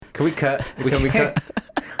Can we cut? Can we cut?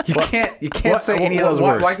 You can't say any of those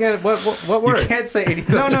words. Why can't, what word? You can't say any of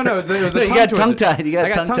those No. words. It was a You got tongue-tied.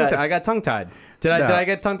 I got tongue-tied. Did I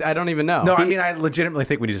get tongue-tied? I don't even know. No, I mean, I legitimately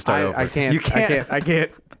think we need to start over. I can't. You can't. I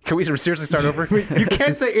can't. Can we seriously start over? You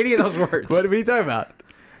can't say any of those words. What are you talking about?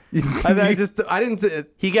 I didn't.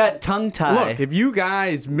 He got tongue-tied. Look, if you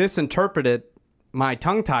guys misinterpreted my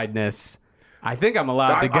tongue-tiedness, I think I'm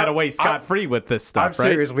allowed to get away scot-free with this stuff, I'm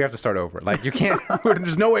serious. We have to start over. Like, you can't.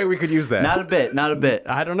 There's no way we could use that. Not a bit. Not a bit.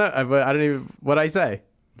 I don't know. I don't even. What'd I say?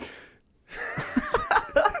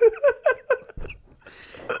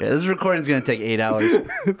 Yeah, this recording's going to take 8 hours.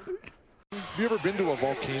 Have you ever been to a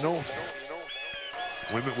volcano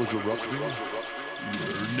when it was erupting? You're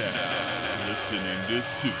now listening to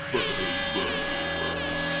Super Hoopers.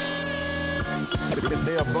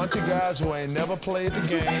 They're a bunch of guys who ain't never played the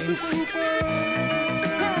game.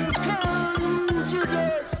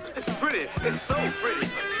 It's pretty. It's so pretty.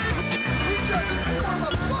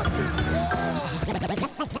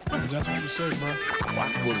 That's what you say, bro. I'm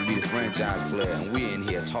supposed to be the franchise player, and we're in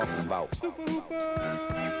here talking about Super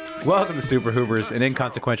Welcome to Super Hoopers, an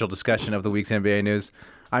inconsequential discussion of the week's NBA news.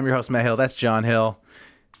 I'm your host, Matt Hill. That's John Hill.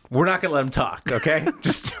 We're not gonna let him talk, okay?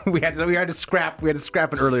 We had to scrap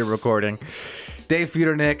an earlier recording. Dave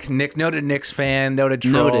Feudernick, noted Knicks fan, noted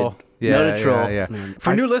troll. Noted troll. Yeah.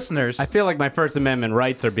 For new listeners, I feel like my First Amendment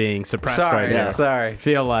rights are being suppressed right now. Sorry. I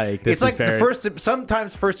feel like this It's like is very...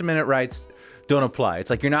 sometimes First Amendment rights don't apply. It's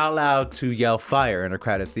like you're not allowed to yell fire in a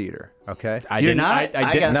crowded theater, okay? You're not?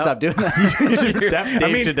 I didn't. gotta stop doing that.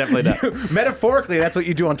 Dave should definitely not. Metaphorically, that's what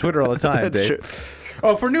you do on Twitter all the time, That's Dave. true.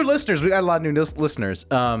 Oh, for new listeners, we got a lot of new listeners.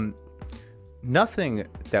 Nothing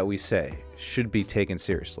that we say should be taken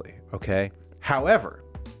seriously, okay? However,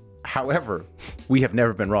 we have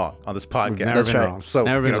never been wrong on this podcast. never been wrong. So,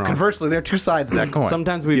 Never been wrong. conversely, there are two sides to that coin.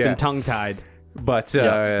 Sometimes we've been tongue-tied. But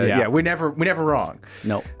Yeah. we're never wrong.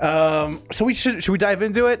 No. So should we dive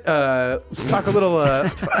into it? Let's talk a little.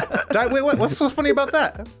 Wait, what's so funny about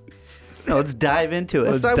that? No, let's dive into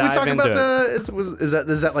it. We dive talk into about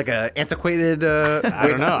is that like a antiquated? I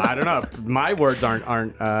don't know. My words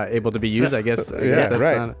aren't able to be used. I guess that's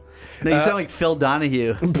right. not... No, you sound like Phil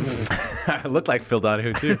Donahue. I look like Phil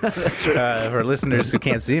Donahue too. For listeners who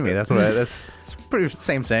can't see me, that's pretty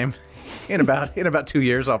same. In about 2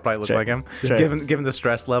 years, I'll probably look like him, given the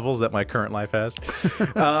stress levels that my current life has.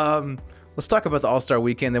 Let's talk about the All-Star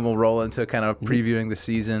Weekend, then we'll roll into kind of previewing the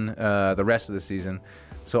season, the rest of the season.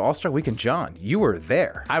 So All-Star Weekend, John, you were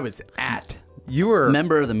there. I was at. You were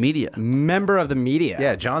Member of the media. Member of the media.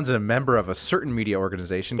 Yeah, John's a member of a certain media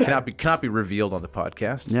organization. Cannot be revealed on the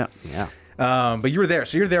podcast. Yeah. But you were there.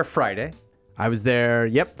 So you're there Friday. I was there,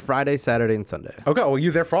 Friday, Saturday, and Sunday. Okay, well, you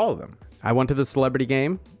were there for all of them. I went to the celebrity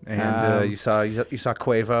game. And you saw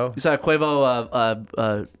Quavo. You saw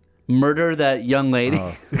Quavo murder that young lady.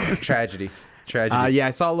 Oh, tragedy. Yeah,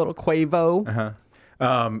 I saw a little Quavo.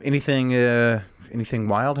 Anything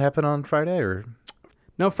wild happen on Friday or?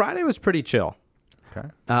 No, Friday was pretty chill. Okay.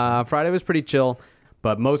 Friday was pretty chill,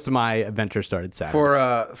 but most of my adventure started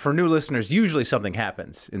Saturday. For new listeners, usually something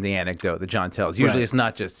happens in the anecdote that John tells. Usually it's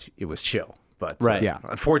not just it was chill. But Yeah.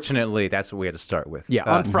 Unfortunately, that's what we had to start with. Yeah,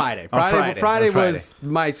 on Friday. Friday was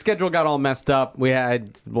my schedule got all messed up. We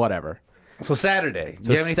had whatever. So Saturday.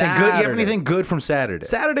 So you have anything good? You have anything good from Saturday?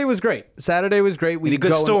 Saturday was great. We Any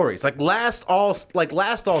good stories? Like last All-Star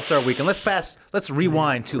Weekend. Let's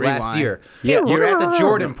rewind to last year. Yeah. You're at the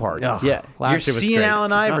Jordan party. Yeah. You're Last year was seeing great.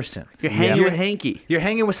 Allen Iverson. You're hanging with Hanky. You're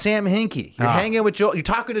hanging with Sam Hinkie. You're hanging with Joel. You're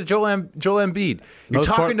talking to Joel Embiid. You're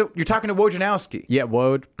talking to Wojnarowski. Yeah,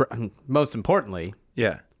 most importantly,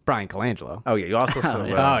 Yeah. Brian Colangelo. Oh yeah. You also saw.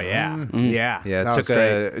 Yeah. Yeah, That was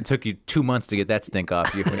great. it took you 2 months to get that stink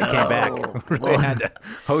off you when you came back. Really had to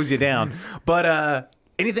hose you down. But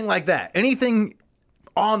anything like that? Anything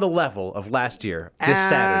on the level of last year? This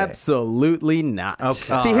Saturday? Absolutely not. Okay.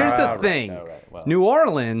 See, here's the All right, thing. all right, well. New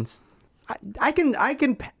Orleans, I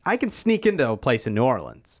can sneak into a place in New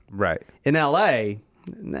Orleans. Right. In LA,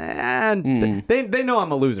 they know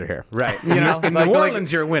I'm a loser here. Right. You know, in New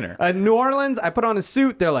Orleans, you're a winner. New Orleans, I put on a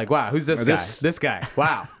suit. They're like, "Wow, who's this guy? this- This guy.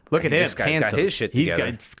 Wow, look at him. This guy's got handsome. his shit He's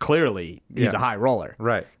together." got clearly he's Yeah. a high roller.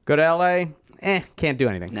 Right. Go to LA, can't do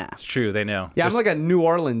anything. Nah. It's true. They know. Yeah, I'm like a New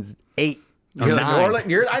Orleans 8. You're like 9. New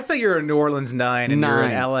Orleans. I'd say you're a New Orleans 9, and you're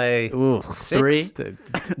in 9. LA. Ooh, 3. to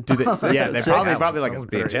do this. Yeah, they probably like a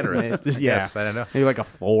being 3. generous. Yeah, Yes, I don't know. maybe like a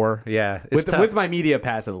 4. Yeah, it's tough. with my media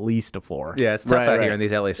pass, at least a 4. Yeah, it's tough out here in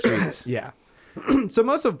these LA streets. Yeah. So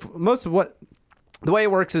most of what the way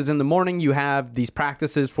it works is in the morning you have these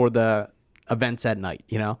practices for the events at night,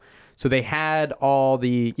 you know. So they had all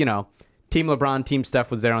the, Team LeBron, Team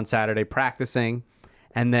Steph was there on Saturday practicing,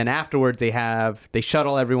 And then afterwards, they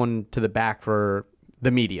shuttle everyone to the back for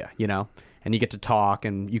the media, and you get to talk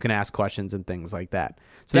and you can ask questions and things like that.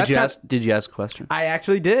 So Did you ask a question? I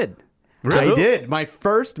actually did. Really? I did. My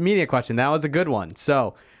first media question. That was a good one.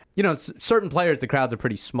 So, certain players, the crowds are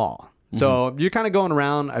pretty small. So you're kind of going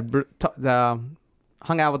around. I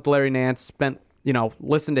hung out with Larry Nance,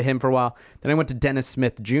 listened to him for a while. Then I went to Dennis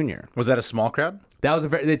Smith Jr. Was that a small crowd? That was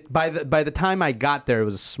by the time I got there, it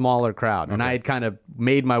was a smaller crowd, and I had kind of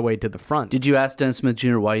made my way to the front. Did you ask Dennis Smith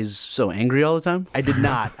Jr. why he's so angry all the time? I did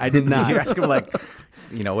not. Did you ask him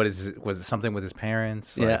was it something with his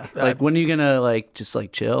parents? When are you gonna just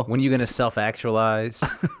chill? When are you gonna self-actualize?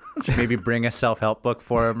 Maybe bring a self-help book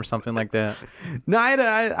for him or something like that. No,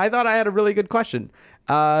 I thought I had a really good question.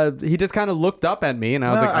 He just kind of looked up at me, and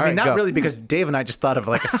I was like, all right, not go. really, because Dave and I just thought of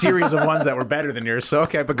a series of ones that were better than yours. So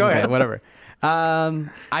okay, but go ahead. Whatever.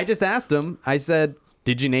 I just asked him. I said,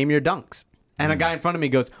 "Did you name your dunks?" And a guy in front of me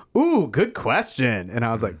goes, "Ooh, good question." And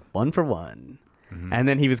I was like, 1 for 1. And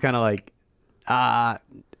then he was kind of like, "Nah,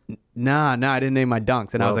 I didn't name my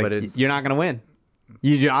dunks." And I was like, "You're not gonna win.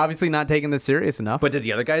 You're obviously not taking this serious enough." But did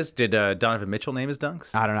the other guys? Did Donovan Mitchell name his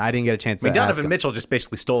dunks? I don't know. I didn't get a chance. Donovan Mitchell just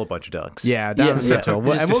basically stole a bunch of dunks. Yeah, Donovan Mitchell.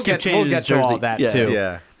 And we'll get to all that too.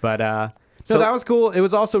 Yeah. But so that was cool. It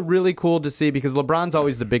was also really cool to see because LeBron's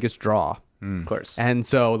always the biggest draw. Of course. And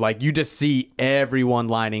so you just see everyone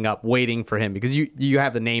lining up waiting for him because you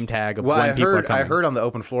have the name tag of when people are coming. I heard on the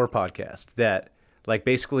Open Floor podcast that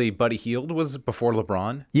basically Buddy Hield was before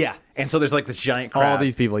LeBron. Yeah. And so there's this giant crowd. All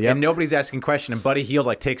these people, yeah. And nobody's asking a question, and Buddy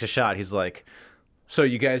Hield takes a shot. He's like, "So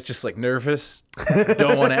you guys just nervous?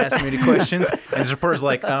 Don't want to ask me any questions?" And the reporter's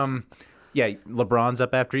like, yeah, LeBron's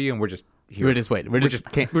up after you, and we're just here. We're just waiting. We're just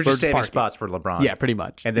saving parking spots for LeBron. Yeah, pretty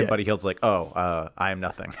much. And then Yeah. Buddy Hield's like, "Oh, I am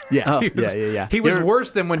nothing." Yeah. Yeah. He was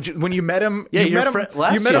worse than when you met him. Yeah, you met him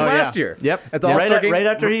last year. Yep. At the All-Star game. Right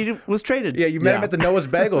after he was traded. Yeah, you met him at the Noah's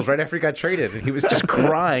Bagels right after he got traded, and he was just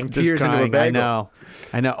crying, tears into a crying. bagel.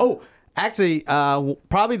 I know. Oh, actually,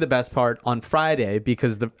 probably the best part on Friday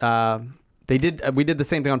because we did the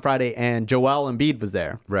same thing on Friday, and Joel Embiid was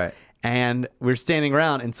there. Right. And we're standing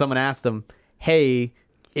around, and someone asked him, "Hey,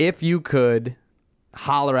 if you could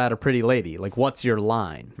holler at a pretty lady, what's your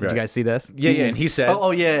line?" Did you guys see this? Yeah, and he said, Oh,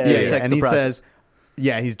 yeah. Sex And the he process.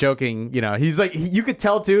 says, he's joking. He's like, you could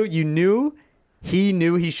tell too. He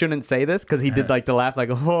knew he shouldn't say this because he did the laugh,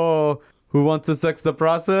 "Oh, who wants to sex the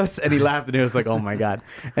process?" And he laughed, and he was like, "Oh my god!"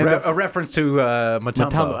 And a reference to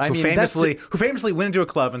Mutombo, I mean, who famously went into a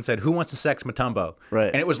club and said, "Who wants to sex Mutombo?" Right.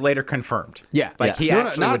 And it was later confirmed. Yeah, he No,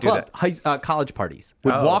 actually not would a club. do that. College parties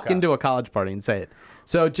would Oh, walk okay. into a college party and say it.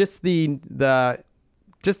 So just the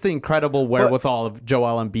incredible wherewithal of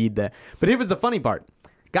Joel Embiid there. But here was the funny part.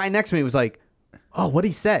 Guy next to me was like, "Oh, what'd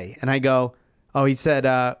he say?" And I go, "Oh, he said,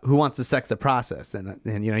 who wants to sex the process?" And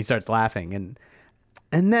he starts laughing.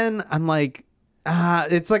 And then I'm like,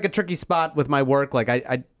 it's a tricky spot with my work.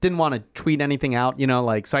 I didn't want to tweet anything out,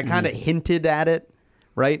 so I kind of hinted at it,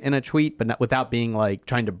 right, in a tweet, but not, without being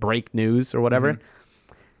trying to break news or whatever.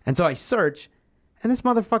 And so I search, and this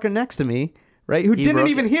motherfucker next to me, right, who didn't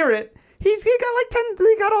even hear it, he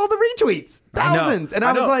got all the retweets, thousands. And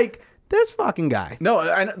I was like, this fucking guy. No,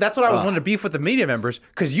 that's what I was wanting to beef with the media members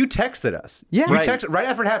because you texted us. Yeah. You Right. right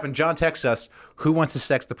after it happened, John texted us, "Who wants to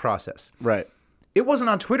sex the process?" Right. It wasn't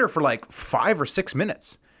on Twitter for 5 or 6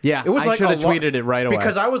 minutes. Yeah, it was I should have tweeted it right away.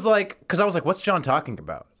 Because I was like, what's John talking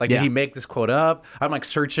about? Did he make this quote up? I'm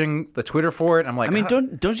searching the Twitter for it. I'm like, I mean,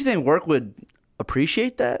 don't you think work would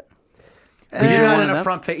appreciate that? He's not in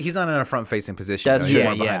a He's not in a front-facing position. That's He's true.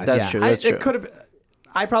 more behind the That's scenes. true. That's true. It could have.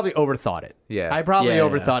 I probably overthought it. Yeah. I probably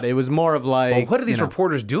overthought it. It was more of Well, what are these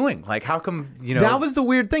reporters doing? How come That was the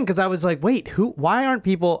weird thing because I was like, wait, why aren't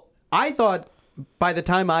people? I thought by the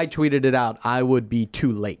time I tweeted it out, I would be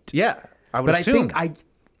too late. Yeah, I would But assume.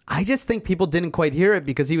 I just think people didn't quite hear it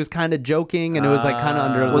because he was kind of joking and it was kind of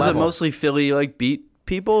under. Was level. it mostly Philly beat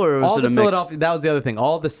people or was all it the a mix? Philadelphia? That was the other thing.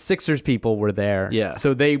 All the Sixers people were there. Yeah.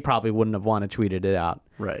 So they probably wouldn't have wanted to tweeted it out.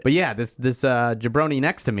 Right. But yeah, this jabroni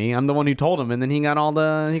next to me, I'm the one who told him, and then he got all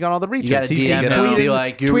the retweets. gotta He's DM him and be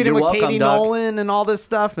like, "You're tweeting with welcome, Katie Doc." Nolan and all this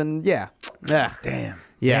stuff, and yeah. Ugh. Damn.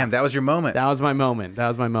 Yeah. Damn, that was your moment. That was my moment.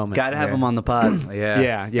 Gotta have him on the pod. Yeah.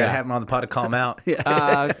 Yeah. Gotta have him on the pod to call him out.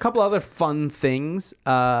 A couple other fun things.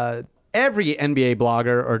 Every NBA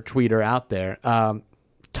blogger or tweeter out there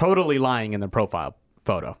totally lying in their profile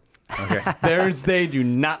photo. Okay. They do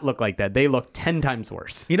not look like that. They look 10 times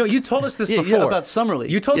worse. You told us this Yeah, before about Summer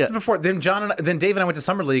League. You told us before. Then then Dave and I went to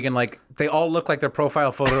Summer League, and they all look like their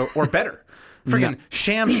profile photo or better. Freaking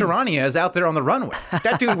Sham Charania is out there on the runway.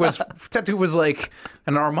 That dude was like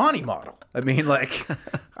an Armani model. I mean, like,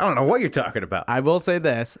 I don't know what you're talking about. I will say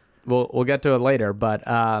this. We'll get to it later, but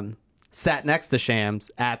sat next to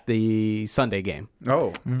Shams at the Sunday game.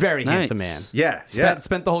 Oh, Very Nice. handsome man. yeah.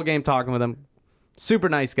 Spent the whole game talking with him. Super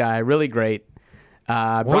nice guy. Really great.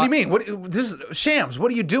 What do you mean? This is Shams?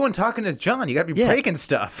 What are you doing talking to John? You got to be breaking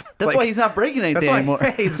stuff. That's Like, why he's not breaking anything That's why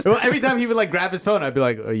anymore. he's Well, every time he would like grab his phone, I'd be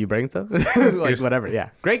like, "Are you breaking stuff?" Like whatever. Yeah,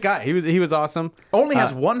 great guy. He was awesome. only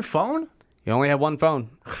has one phone. He only had one phone.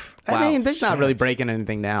 I Wow, mean, they're not really Shams. breaking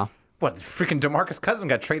anything now. What? Freaking DeMarcus Cousins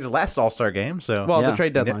got traded last All-Star game. So Well, Yeah. the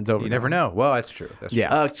trade deadline's over. you never now. know. Well, that's true. That's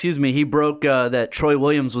Yeah. Excuse me. He broke that Troy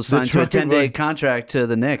Williams was signed to a Troy 10-day Williams. contract to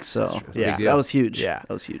the Knicks. So Yeah. Big that deal. was huge. Yeah. That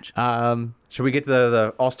was huge. true. Should we get to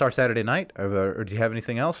the All-Star Saturday night, or do you have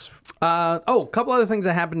anything else? A couple other things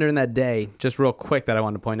that happened during that day, just real quick that I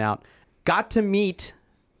wanted to point out. Got to meet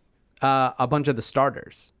a bunch of the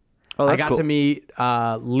starters. Oh, that's I got cool. to meet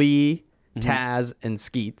Lee, Taz, and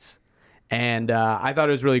Skeets. And I thought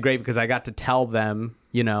it was really great because I got to tell them,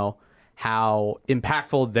 how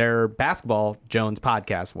impactful their Basketball Jones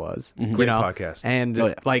podcast was. Great podcast. And Oh,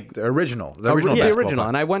 yeah. like The original. the basketball original. podcast.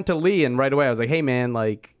 And I went to Lee, and right away I was like, "Hey, man,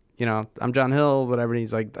 like, I'm John Hill, whatever." And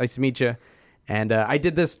he's like, "Nice to meet you." And I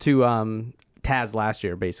did this to Taz last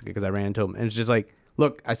year, basically, because I ran into him. And it's just like,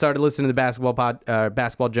 look, I started listening to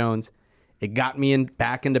Basketball Jones. It got me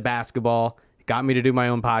back into basketball. It got me to do my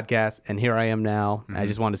own podcast, and here I am now. I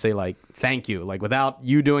just want to say, like, thank you. Like, without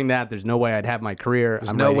you doing that, there's no way I'd have my career.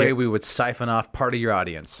 There's no way we would siphon off part of your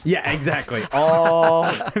audience. Yeah, exactly. All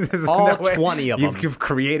There's all no way. 20 of them. You've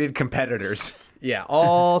created competitors. Yeah,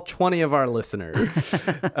 all 20 of our listeners.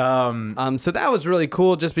 So that was really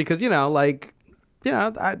cool just because, I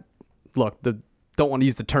don't want to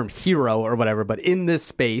use the term hero or whatever, but in this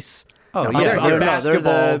space of they're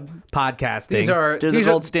basketball podcasting. They're the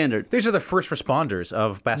gold standard. These are the first responders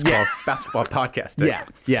of basketball podcasting. Yeah,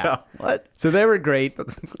 yeah. So, what? So they were great.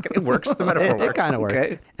 It works. The metaphor works. It kind of works.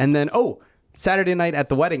 Okay. And then, Saturday night at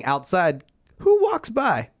the wedding outside, who walks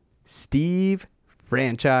by? Steve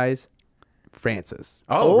Franchise Francis.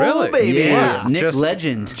 Oh, really? baby. Yeah. Nick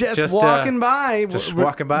Legend. Just walking by. Just We're-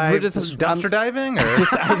 walking by. We're just dumpster diving, or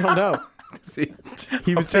I don't know.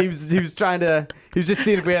 He was just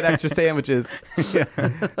seeing if we had extra sandwiches.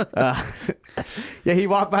 He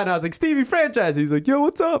walked by and I was like, "Stevie Franchise." He's like, "Yo,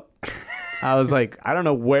 what's up?" I was like, "I don't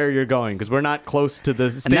know where you're going because we're not close to the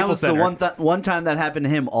And that Staples was Center." the one time that happened to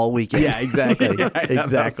him all weekend. Yeah, exactly. know,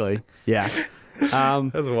 Exactly. Yeah. That's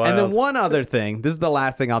wild. And then one other thing. This is the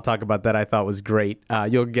last thing I'll talk about that I thought was great.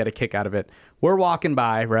 You'll get a kick out of it. We're walking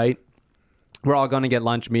by, right? We're all going to get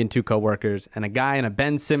lunch, me and two coworkers, and a guy in a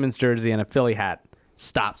Ben Simmons jersey and a Philly hat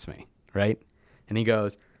stops me, right? And he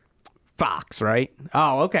goes, "Fox, right?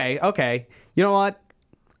 Oh, okay. You know what?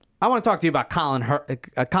 I want to talk to you about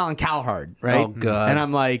Colin Cowherd, right?" Oh, God. And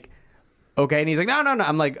I'm like, "Okay." And he's like, no.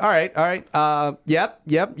 I'm like, all right.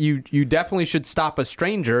 Yep. You definitely should stop a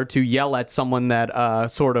stranger to yell at someone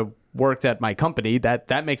that sort of worked at my company.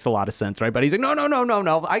 That makes a lot of sense, right? But he's like, no.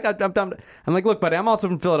 I'm like, look, buddy, I'm also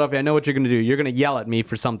from Philadelphia. I know what you're going to do. You're going to yell at me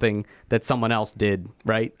for something that someone else did,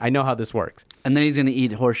 right? I know how this works. And then he's going to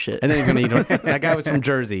eat horse shit. And then he's going to eat. That guy was from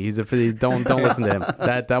Jersey. Don't listen to him.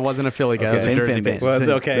 That wasn't a Philly guy. That was a Same Jersey fan fan. base. Well,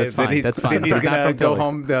 So okay. That's fine. That's fine. Then he's He's not gonna from go Philly.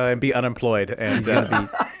 home and be unemployed, and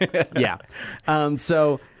Yeah.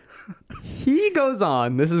 So he goes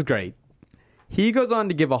on. This is great. He goes on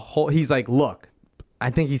to give a whole. He's like, look. I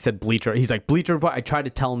think he said Bleacher. He's like, Bleacher Report. I tried to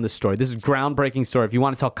tell him this story. This is groundbreaking story. If you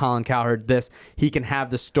want to tell Colin Cowherd this, he can have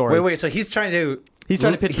the story. wait. So he's trying to. He's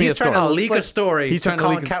trying to pitch me a He's trying story. to leak a story. He's trying to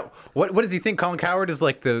Colin leak a- Cow- What does he think? Colin Cowherd is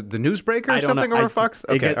like the newsbreaker or I don't something know. over Fox?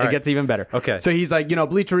 It gets even better. Okay. So he's like,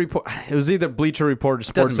 Bleacher Report. It was either Bleacher Report or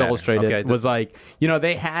Sports matter. Illustrated. Okay. Was like,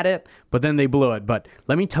 they had it, but then they blew it. But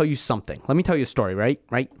let me tell you something. Let me tell you a story, right?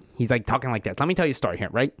 Right? He's like talking like this. Let me tell you a story here,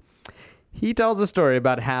 right? He tells a story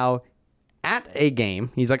about how at a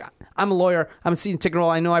game, he's like, I'm a lawyer. I'm a season ticket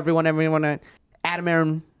holder. I know everyone. Adam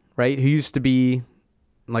Aaron, right? Who used to be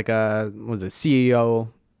like CEO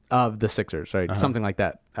of the Sixers, right? Something like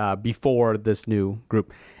that, before this new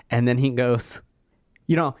group. And then he goes,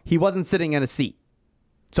 he wasn't sitting in a seat.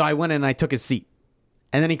 So I went in and I took his seat.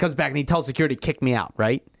 And then he comes back and he tells security, kick me out,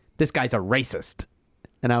 right? This guy's a racist.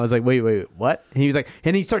 And I was like, wait, what? And he was like,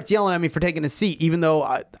 and he starts yelling at me for taking a seat, even though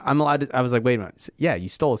I'm allowed to. I was like, wait a minute. Yeah, you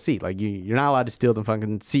stole a seat. Like, you're not allowed to steal the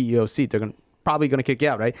fucking CEO seat. They're probably going to kick you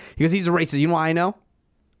out, right? Because he's a racist. You know why I know?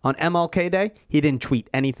 On MLK Day, he didn't tweet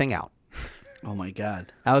anything out. Oh, my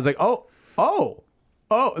God. I was like, oh,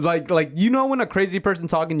 Oh, like when a crazy person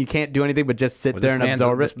talking, you can't do anything but just sit there and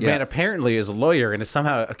absorb it. This man apparently is a lawyer and has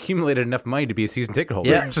somehow accumulated enough money to be a season ticket holder.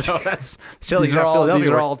 Yeah. So that's These are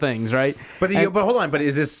all things, right? But but hold on. But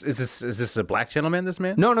is this a black gentleman? This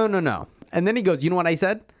man? No. And then he goes, you know what I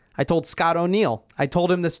said? I told Scott O'Neal. I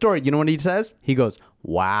told him this story. You know what he says? He goes,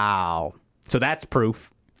 wow. So that's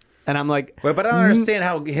proof. And I'm like, But I don't understand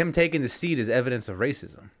how him taking the seat is evidence of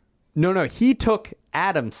racism. No. He took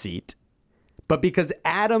Adam's seat. But because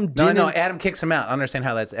Adam didn't... No, Adam kicks him out. I don't understand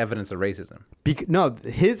how that's evidence of racism.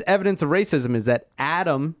 His evidence of racism is that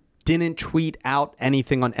Adam didn't tweet out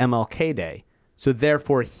anything on MLK Day. So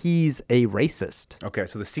therefore, he's a racist. Okay,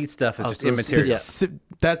 so the seat stuff is just immaterial.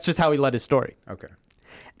 That's just how he led his story. Okay.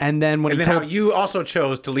 And then how you also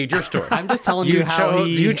chose to lead your story. I'm just telling you how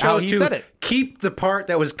he said it. Keep the part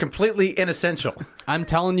that was completely inessential. I'm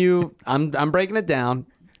telling you, I'm breaking it down.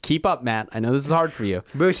 Keep up, Matt. I know this is hard for you.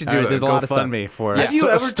 Maybe we should do there's a lot of stuff. GoFundMe for Have you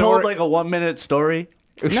ever told like a 1 minute story?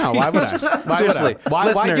 No, why would I? Seriously,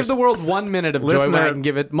 why give the world 1 minute of joy when I can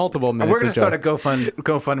give it multiple minutes? We're going to start of a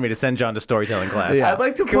GoFundMe to send John to storytelling class. Yeah. I'd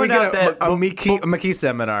like to point out that a McKee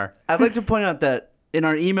seminar. I'd like to point out that in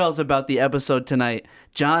our emails about the episode tonight,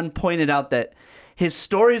 John pointed out that his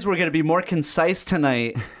stories were going to be more concise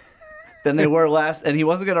tonight than they were last, and he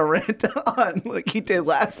wasn't going to rant on like he did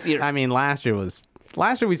last year. I mean, last year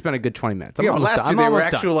we spent a good 20 minutes. Last year they were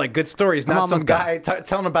actual like good stories, not some guy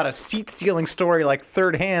telling about a seat stealing story like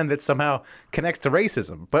third hand that somehow connects to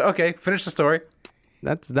racism. But okay, finish the story.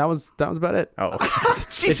 That was about it. Oh, okay.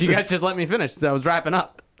 If you guys just let me finish, I was wrapping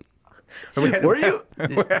up. Were you?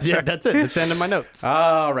 Yeah, that's it. That's the end of my notes.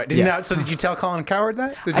 All right. So did you tell Colin Cowherd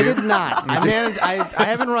that? I did not. I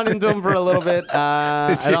haven't run into him for a little bit.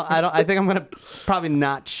 I think I'm gonna probably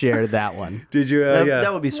not share that one. Did you?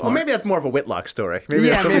 That would be smart. Well, maybe that's more of a Whitlock story. Maybe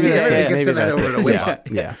that's maybe you can maybe send that that's over it. to Whitlock.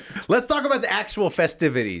 Yeah. Let's talk about the actual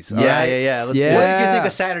festivities. Yeah. What did you think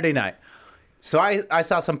of Saturday night? So I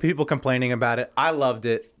saw some people complaining about it. I loved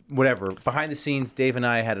it. Whatever. Behind the scenes, Dave and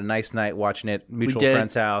I had a nice night watching it. Mutual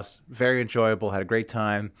friend's house. Very enjoyable. Had a great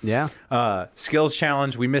time. Yeah. Skills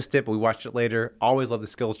challenge. We missed it, but we watched it later. Always love the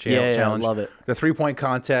skills challenge. Yeah, love it. The 3-point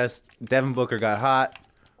contest. Devin Booker got hot.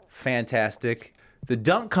 Fantastic. The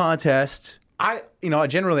dunk contest.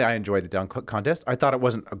 Generally I enjoyed the dunk contest. I thought it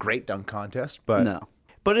wasn't a great dunk contest, but No.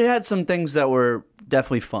 But it had some things that were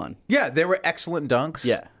definitely fun. yeah, there were excellent dunks.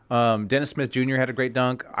 Yeah. Dennis Smith Jr. had a great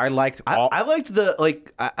dunk. I liked all. I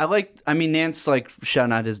liked I mean, Nance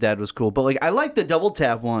shouting out his dad was cool, but I liked the double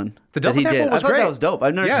tap one. The double tap did. one was I thought great. that was dope.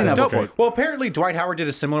 I've never seen that before. Well, apparently Dwight Howard did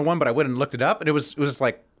a similar one, but I went and looked it up, and it was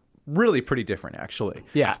like really pretty different, actually.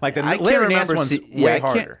 Yeah. Like the I can't Larry Nance remember one's see- way I can't-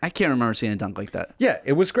 harder. I can't remember seeing a dunk like that. Yeah,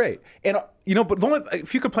 it was great. And but the only a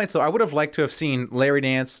few complaints though, I would have liked to have seen Larry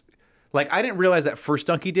Nance. Like I didn't realize that first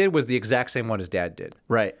dunk he did was the exact same one his dad did.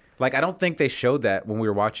 Right. Like I don't think they showed that when we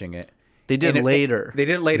were watching it. They did it later. They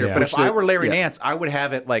did it later. Yeah. But if I were Larry Yeah. Nance, I would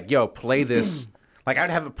have it like, yo, play this. Like I'd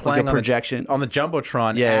have it playing projection. on the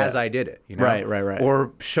Jumbotron Yeah, as yeah. I did it. You know? Right.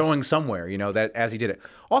 Or showing somewhere, that as he did it.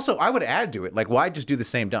 Also, I would add to it. Like, why just do the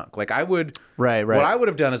same dunk? Like I would. Right. What I would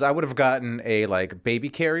have done is I would have gotten a like baby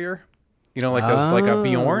carrier, like those like a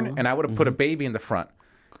Bjorn, and I would have put a baby in the front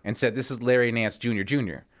and said, "This is Larry Nance Jr."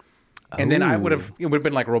 And then it would have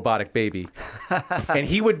been like a robotic baby, and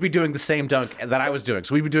he would be doing the same dunk that I was doing.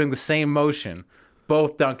 So we'd be doing the same motion,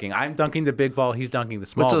 both dunking. I'm dunking the big ball. He's dunking the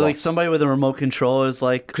small So ball. like somebody with a remote control is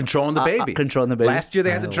like Controlling the baby. controlling the baby. Last year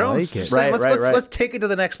they had the drones. like it. Just saying, Right. Let's take it to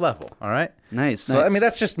the next level. All right. Nice. So I mean,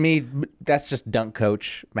 that's just me. That's just dunk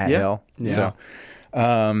coach Matt Yeah. Hill. Yeah.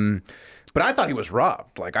 So, but I thought he was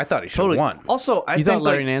robbed. Like I thought he should have totally. won. Also, I You think thought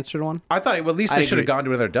Larry Nance should have won? I thought at least I they should have agree. gone to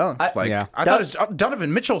another dunk. I thought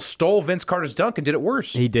Donovan Mitchell stole Vince Carter's dunk and did it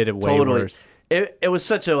worse. He did it way totally. worse. It was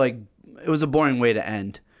such a it was a boring way to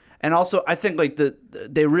end. And also, I think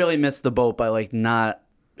they really missed the boat by not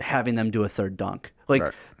having them do a third dunk.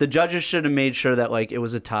 Right. The judges should have made sure that it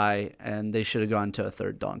was a tie and they should have gone to a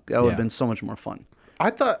third dunk. That would have been so much more fun. I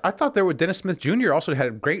thought there were Dennis Smith Jr. also had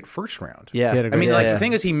a great first round. Yeah, He had a I mean, great- the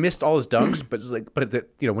thing is, he missed all his dunks,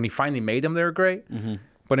 but when he finally made them, they were great. Mm-hmm.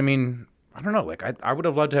 But I mean, I don't know. I would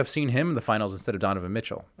have loved to have seen him in the finals instead of Donovan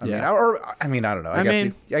Mitchell. I mean, I don't know. I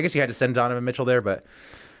guess you had to send Donovan Mitchell there, but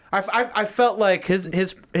I felt like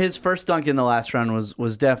His first dunk in the last round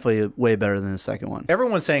was definitely way better than his second one.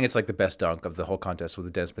 everyone's saying it's like the best dunk of the whole contest with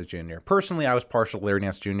the Dennis Smith Jr. Personally, I was partial to Larry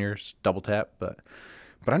Nance Jr.'s double tap, but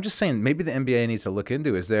I'm just saying maybe the NBA needs to look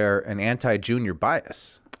into, is there an anti-junior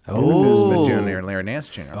bias with Dennis Smith Jr. and Larry Nance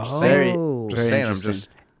Jr.? I'm just saying. Very I'm interesting.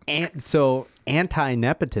 just So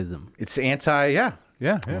anti-nepotism. it's anti. Yeah.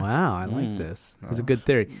 Wow, I like this. It's a good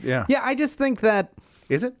theory. Yeah. Yeah, I just think that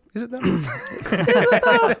Is it? Is it though?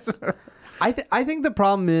 I think the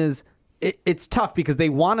problem is it's tough because they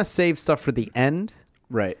want to save stuff for the end,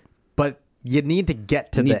 Right. but you need to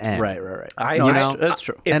get to the end. Right. That's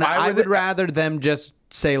true. And I would rather them just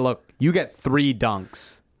say, look, you get 3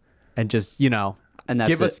 dunks and just, And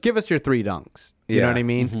that's give us your 3 dunks. You know what I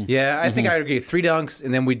mean? Mm-hmm. Yeah, I think I would agree. 3 dunks,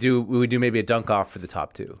 and then we would do maybe a dunk off for the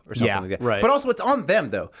top 2 or something like that. right. But also, it's on them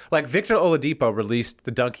though. Like Victor Oladipo released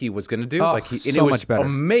the dunk he was going to do. Oh, and so it was much better.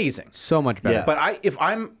 amazing. So much better. Yeah. But if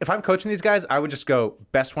I'm coaching these guys, I would just go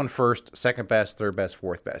best one first, second best, third best,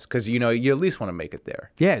 fourth best, because you at least want to make it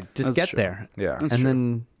there. Yeah, just That's get true. there. Yeah. And That's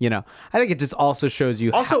then, I think it just also shows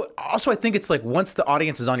you Also, I think it's like once the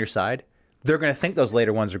audience is on your side, they're going to think those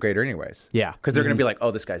later ones are greater anyways. Yeah. Because they're going to be like, oh,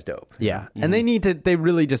 this guy's dope. Yeah, and they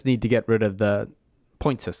really just need to get rid of the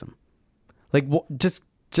point system. Like, just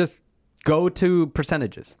go to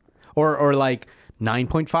percentages, or like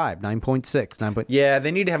 9.5, 9.6, 9. Yeah, they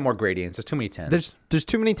need to have more gradients. There's too many 10s. There's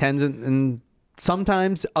too many 10s, and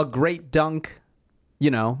sometimes a great dunk,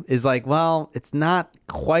 is like, well, it's not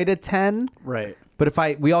quite a 10, Right. but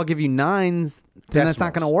if we all give you 9s, then that's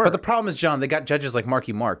not going to work. But the problem is, John, they got judges like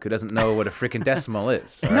Marky Mark who doesn't know what a freaking decimal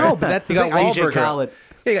is. all No, right? but that's you the got thing. Wahlberg. DJ Khaled.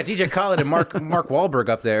 Yeah, you got DJ Khaled and Mark Wahlberg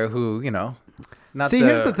up there who, not See,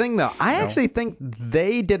 here's the thing, though. I actually think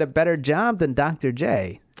they did a better job than Dr.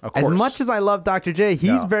 J. Of As course. much as I love Dr. J, he's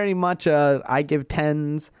No. very much I give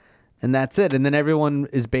 10s, and that's it. And then everyone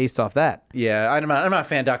is based off that. Yeah, I'm not a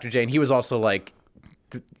fan of Dr. J. And he was also like,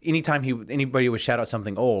 anytime anybody would shout out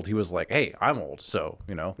something old, he was like, hey, I'm old. So,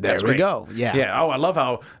 that's we great. go. Yeah. Yeah. Oh, I love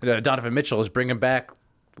how Donovan Mitchell is bringing back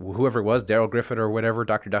whoever it was, Daryl Griffith or whatever,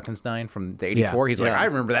 Dr. Duckenstein from the 84. Yeah. He's like, I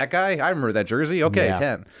remember that guy. I remember that jersey. Okay, Yeah.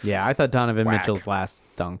 10. Yeah, I thought Donovan Whack. Mitchell's last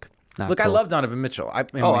dunk. Not Look, I cool. love Donovan Mitchell.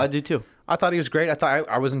 I do too. I thought he was great. I thought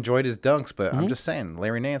I was enjoyed his dunks, but I'm just saying,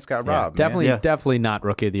 Larry Nance got Yeah, robbed. definitely, man. Yeah. definitely not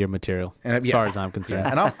rookie of the year material, And, as yeah. far as I'm concerned.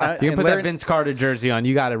 Yeah. And you can and put Larry- that Vince Carter jersey on.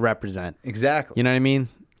 You got to represent. Exactly. You know what I mean?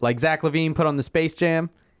 Like Zach LaVine put on the Space Jam.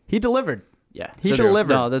 He delivered. Yeah. He That's-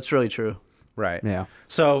 delivered. No, that's really true. Right. Yeah.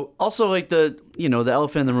 So Also, like the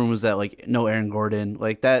elephant in the room was that like no Aaron Gordon,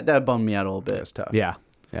 like that bummed me out a little bit. it's tough. Yeah.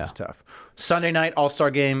 Yeah. It's tough. Sunday night All-Star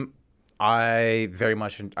game. I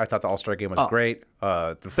thought the All-Star game was great.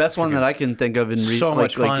 The Best one that I can think of in so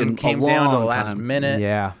much fun. in Came a down to the long last time. minute.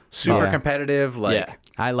 Yeah. Super Yeah. competitive. Like, Yeah.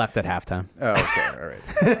 I left at halftime. oh, okay, all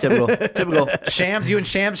right. Typical. Shams, you and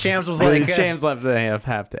Shams. Shams was like, Shams left at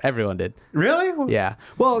halftime. Everyone did. really? Yeah.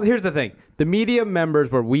 Well, here's the thing. The media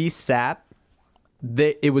members where we sat,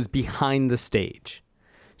 it was behind the stage.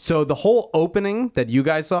 So the whole opening that you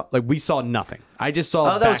guys saw, like we saw nothing. I just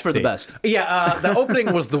saw Oh, that was for the backstage. best. Yeah. The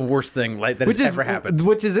opening was the worst thing that has ever happened.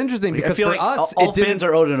 Which is interesting because I feel for like us, all it didn't, fans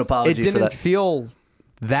are owed an apology it for didn't that. feel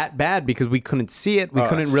that bad because we couldn't see it. We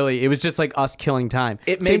couldn't really. It was just like us killing time.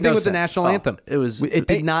 It Same made thing no with the sense. national anthem. It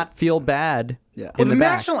did not feel bad. Yeah. In Well, the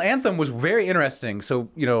back. national anthem was very interesting. So,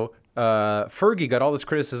 Fergie got all this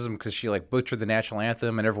criticism because she like butchered the national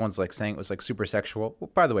anthem, and everyone's like saying it was like super sexual. Well,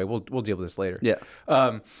 by the way, we'll deal with this later. Yeah.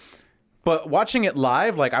 But watching it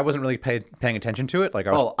live, like I wasn't really paying attention to it. Like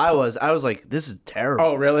I was. I was like, this is terrible.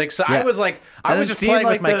 Oh, really? So I Yeah. was like, I And was then just seeing, playing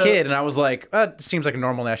with like, my kid, and I was like, it seems like a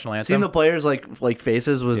normal national anthem. Seeing the players like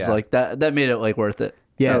faces was Yeah. like that made it like worth it.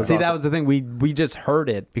 Yeah, was see, that awesome. was the thing. We just heard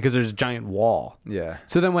it because there's a giant wall. Yeah.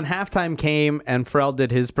 So then when halftime came and Pharrell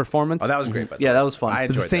did his performance, Oh, that was great. By the Yeah, way. that was fun. I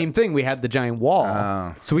the enjoyed same thing. We had the giant wall,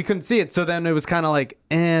 Oh. so we couldn't see it. So then it was kind of like,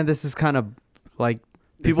 this is kind of like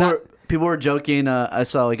People were joking. I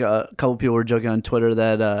saw like a couple people were joking on Twitter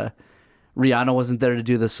that Rihanna wasn't there to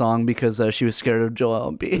do the song because she was scared of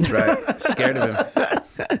Joel Embiid. That's right. Scared of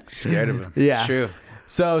him. Scared of him. Yeah. It's true.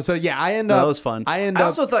 So yeah. I end No, up. that was fun. I end I up.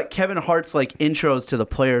 also thought Kevin Hart's like intros to the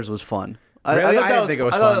players was fun. Really? I didn't think it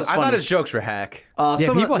was fun. I thought funny. his jokes were hack. yeah,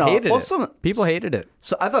 Some people no, hated well, it. some- People hated it.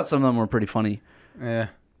 So I thought some of them were pretty funny. Yeah.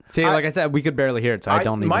 See, like I said, we could barely hear it, so I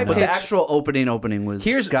don't even my know. But the Pitch- actual opening was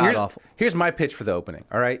god awful. Here's my pitch for the opening.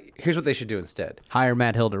 All right. Here's what they should do instead. Hire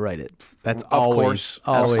Matt Hill to write it. That's Of always, course,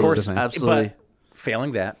 of course, the thing. absolutely. But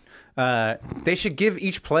failing that, they should give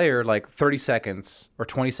each player like 30 seconds or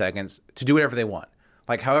 20 seconds to do whatever they want,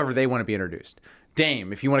 like however they want to be introduced.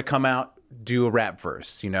 Dame, if you want to come out, do a rap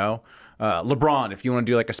verse. LeBron, if you want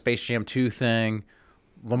to do like a Space Jam 2 thing.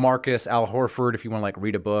 LaMarcus, Al Horford, if you want to like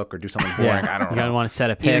read a book or do something boring. I don't You know. gotta want to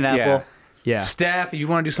set a Eat pick. an apple. Yeah. Steph, if you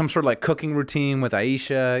want to do some sort of like cooking routine with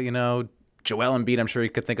Aisha, Joel Embiid, I'm sure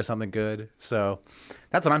you could think of something good. So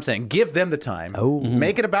that's what I'm saying. Give them the time.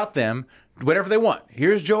 Make it about them. Whatever they want.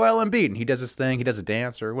 Here's Joel Embiid, and he does his thing. He does a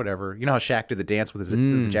dance or whatever. You know how Shaq did the dance with his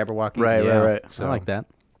with the Jabberwockies? Right. I like that.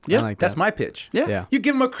 Yeah, I like That's that. my pitch. Yeah. You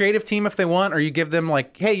give them a creative team if they want, or you give them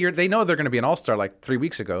like, hey, they know they're going to be an all-star like 3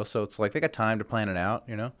 weeks ago, so it's like they got time to plan it out,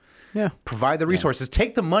 you know? Yeah. Provide the resources.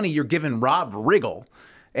 Take the money you're giving Rob Riggle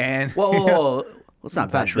and Whoa. Let's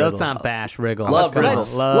not bash Riggle. Let's not bash Riggle. Love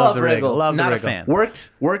Riggle. Love Love the Riggle. Riggle. Love the not a Riggle. fan.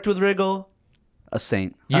 Worked with Riggle. A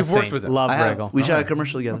saint. You've worked with him. Love I have. Riggle. We shot a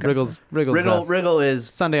commercial together. Riggle is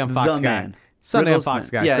Sunday on Fox the guy. man. Sunday on Riggle's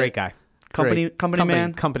Fox man. guy. Yeah. Great guy. Company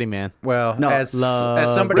man. Company man. Well, No, as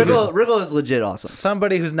somebody Riggle is legit awesome.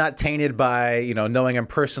 somebody who's not tainted by, knowing him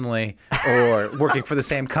personally or working for the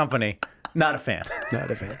same company, not a fan. Not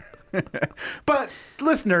a fan. But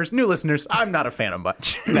new listeners, I'm not a fan of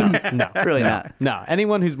much. No, Really not. No,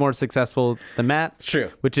 anyone who's more successful than Matt, True.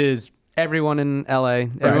 which is everyone in LA,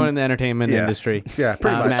 everyone in the entertainment Yeah. industry. Yeah,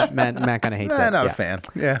 pretty much. Matt kind of hates Nah, it. not Yeah. a fan.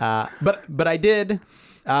 Yeah. But I did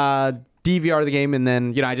DVR the game, and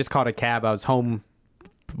then I just caught a cab. I was home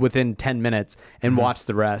within 10 minutes and watched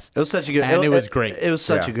the rest. It was such a good. And it was great. It was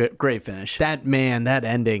such a great finish. That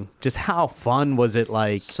ending, just how fun was it?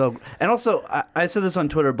 Like, So, and also, I said this on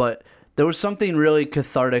Twitter, but there was something really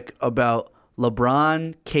cathartic about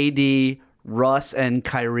LeBron, KD, Russ, and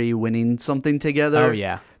Kyrie winning something together. Oh,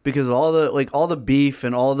 yeah. Because of all the beef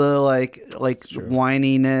and all the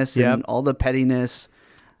whininess Yep. and all the pettiness.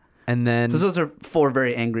 and then Because those are four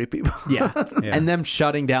very angry people. yeah, and them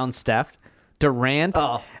shutting down Steph, Durant,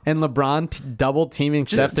 and LeBron double teaming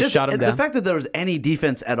Steph to shut him down. The fact that there was any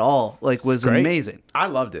defense at all was great. amazing. I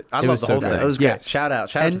loved it. I It loved was the so whole good. thing. It was great. Yeah. Shout out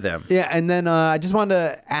to them. Yeah, and then I just wanted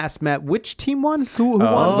to ask Matt, which team won? Who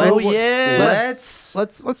won? let's-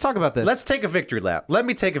 let's talk about this. Let's take a victory lap. Let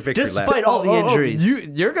me take a victory lap. Despite all the injuries.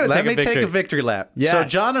 You're gonna Let take me a victory. take a victory lap. Yes. So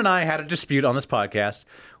John and I had a dispute on this podcast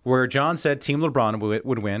where John said Team LeBron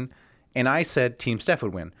would win, and I said Team Steph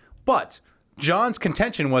would win. But John's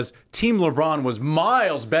contention was Team LeBron was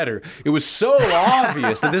miles better. It was so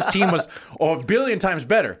obvious that this team was a billion times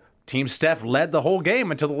better. Team Steph led the whole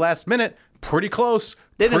game until the last minute. Pretty close.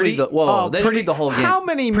 They didn't lead the whole game. How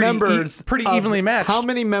many members? pretty of- evenly matched. How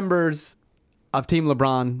many members of Team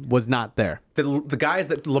LeBron was not there? The guys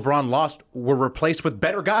that LeBron lost were replaced with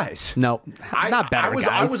better guys. No, not better guys.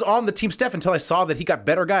 guys. I was on the Team Steph until I saw that he got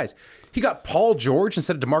better guys. He got Paul George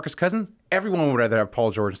instead of DeMarcus Cousins. Everyone would rather have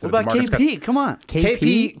Paul George instead What of about DeMarcus KP? Cousins. Come on.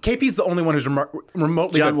 KP's the only one who's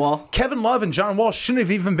remotely John good. Wall. Kevin Love and John Wall shouldn't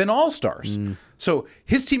have even been all-stars. So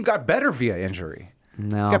his team got better via injury.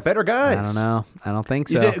 No, Got better guys. I don't know. I don't think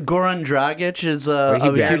You so. think Goran Dragic is He a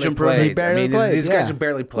huge barely improvement? played. He barely played, These guys yeah. who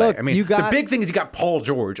barely play. Look, I mean, you got- the big thing is you got Paul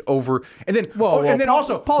George over, and then and then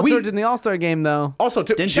also Paul George in the All-Star game though. Also,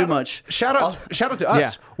 Didn't do much. Shout out to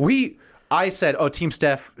us. Yeah. I said, Team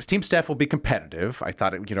Steph will be competitive. I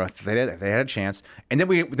thought they had a chance, and then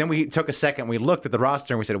we took a second. We looked at the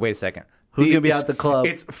roster and we said, wait a second. Who's gonna be out the club?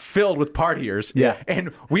 It's filled with partiers. Yeah.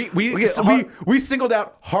 And we singled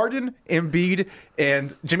out Harden, Embiid,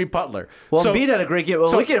 and Jimmy Butler. Well, So- Embiid had a great game. Well,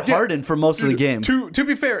 look at yeah, Harden for most of the game. To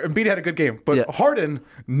be fair, Embiid had a good game, but Yeah. Harden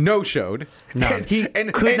no-showed. No. He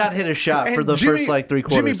could not hit a shot for the first, 3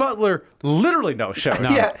 quarters. Jimmy Butler literally no-showed.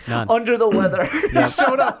 Yeah, none. under the weather. He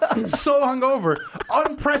showed up so hungover,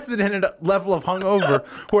 unprecedented level of hungover,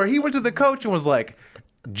 where he went to the coach and was like,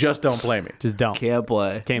 "Just don't play me. Just don't. Can't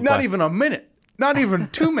play. Can't Not play. even a minute. Not even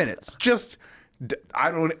 2 minutes. Just." I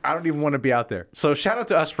don't even want to be out there. So shout out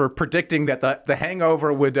to us for predicting that the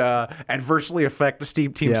hangover would adversely affect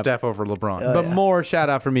Team Yep. Steph over LeBron. But more shout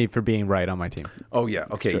out for me for being right on my team. Oh yeah,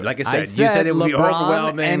 okay. Like I I said, you said it would be LeBron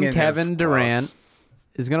overwhelming and Kevin it's- Durant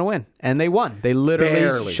is going to win, and they won. They literally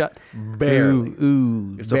Barely. shut. Barely.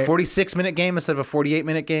 Ooh, It's a 46-minute game instead of a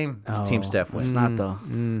 48-minute game. It's Team Steph wins. It's not though.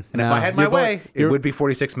 And if I had my way, it would be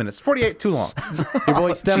 46 minutes. 48 too long. Your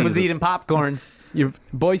boy Steph was Jesus. eating popcorn. Your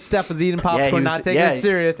boy Steph was eating popcorn, he was- not taking yeah. it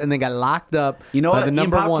serious, and then got locked up. You know by what? the Eating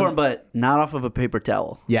number popcorn, one. but not off of a paper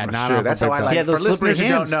towel. Yeah, That's not true. off That's of how I paper. like Yeah, it. For those slippery listeners who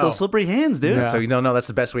don't hands. know. Those slippery hands, dude. Yeah. So you don't know that's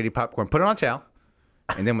the best way to eat popcorn. Put it on a towel,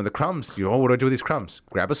 and then with the crumbs, what do I do with these crumbs?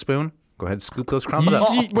 Grab a spoon. Go ahead and scoop those crumbs up.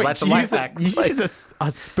 That's a life hack. You use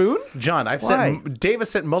a spoon? John, Dave has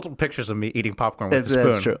sent multiple pictures of me eating popcorn with a spoon.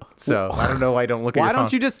 That's true. So I don't know why I don't look at Why your don't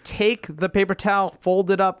phone. you just take the paper towel,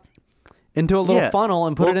 fold it up into a little funnel,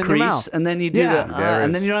 and put it in crease, your mouth? and then you do Yeah.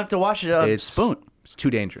 and then you don't have to wash it. It's Spoon. It's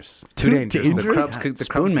too dangerous. Too dangerous? The crumbs, Yeah. could, the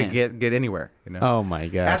Spoon crumbs man. could get anywhere. You know. Oh my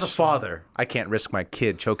gosh! As a father, I can't risk my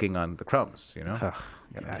kid choking on the crumbs. You know.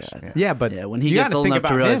 Gosh, yeah. yeah, but Yeah, when he you gets gotta old think enough to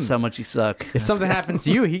about realize him. how much you suck. If something happens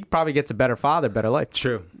to you, he probably gets a better father, better life.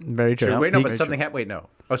 True. Very true. Wait, no, He- but something happened. Wait, no.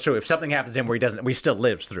 Oh, it's true. If something happens to him where he doesn't, he still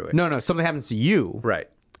lives through it. No, something happens to you, Right.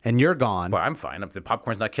 and you're gone. Well, I'm fine. If the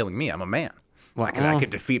popcorn's not killing me, I'm a man. I can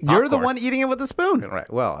defeat popcorn. You're the one eating it with a spoon.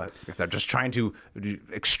 Right. Well, if they're just trying to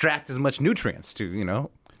extract as much nutrients to,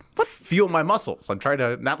 fuel my muscles. I'm trying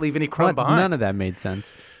to not leave any crumb behind. None of that made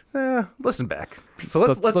sense. Listen back. So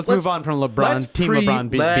Let's move on from LeBron. Team LeBron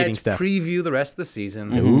beating Steph. Let's preview the rest of the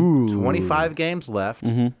season. 25 games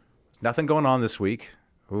left. Nothing going on this week.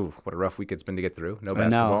 Ooh, what a rough week it's been to get through. No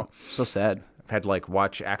basketball. So sad. I've had to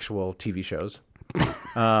watch actual TV shows.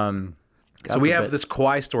 So we have this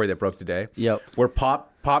Kawhi story that broke today. Yep. Where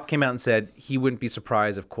Pop came out and said he wouldn't be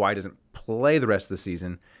surprised if Kawhi doesn't play the rest of the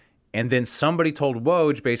season. And then somebody told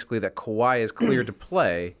Woj basically that Kawhi is cleared to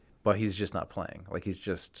play, but he's just not playing. He's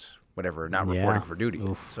just whatever, not reporting for duty.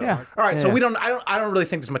 So, all right. So I don't really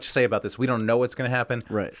think there's much to say about this. We don't know what's going to happen.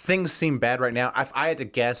 Right. Things seem bad right now. If I had to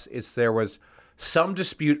guess, there was some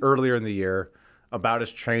dispute earlier in the year about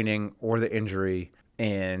his training or the injury.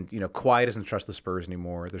 And, Kawhi doesn't trust the Spurs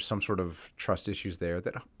anymore. There's some sort of trust issues there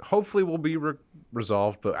that hopefully will be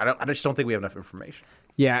resolved. But I just don't think we have enough information.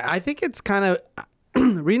 Yeah, I think it's kind of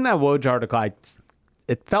reading that Woj article.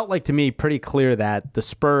 It felt like to me pretty clear that the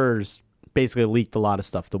Spurs basically leaked a lot of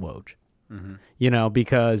stuff to Woj.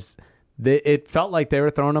 Because it felt like they were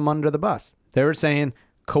throwing him under the bus. They were saying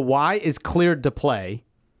Kawhi is cleared to play,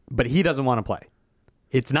 but he doesn't want to play.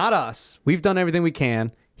 It's not us. We've done everything we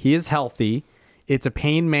can. He is healthy. It's a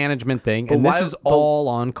pain management thing, and this is all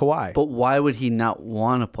on Kawhi. But why would he not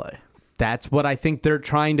want to play? That's what I think they're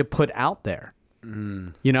trying to put out there.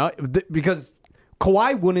 Because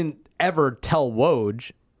Kawhi wouldn't ever tell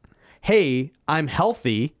Woj, hey, I'm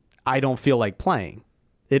healthy, I don't feel like playing.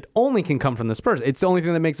 It only can come from the Spurs. It's the only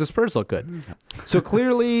thing that makes the Spurs look good. So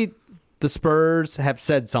clearly the Spurs have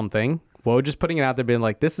said something. Woj is putting it out there being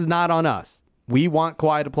like, this is not on us. We want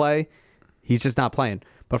Kawhi to play. He's just not playing.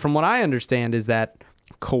 But from what I understand is that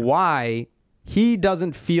Kawhi, he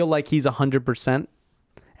doesn't feel like he's 100%,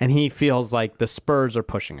 and he feels like the Spurs are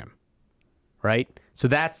pushing him, right? So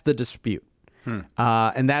that's the dispute.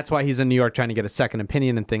 And that's why he's in New York trying to get a second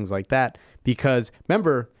opinion and things like that. Because,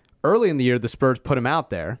 remember, early in the year, the Spurs put him out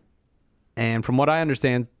there, and from what I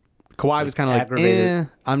understand, Kawhi was kind of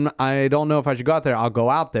like, I don't know if I should go out there. I'll go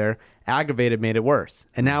out there. Aggravated made it worse.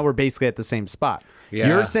 And now we're basically at the same spot. Yeah.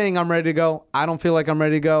 You're saying I'm ready to go. I don't feel like I'm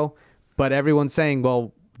ready to go. But everyone's saying,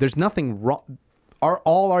 well, there's nothing wrong.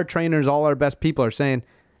 All our trainers, all our best people are saying,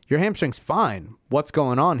 your hamstring's fine. What's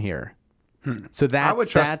going on here? So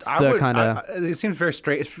that's the kind of... It seems very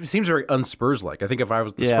straight. It seems very un-Spurs-like. I think if I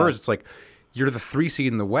was the Spurs, it's like, you're the 3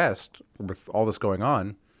 seed in the West with all this going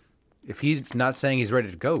on. If he's not saying he's ready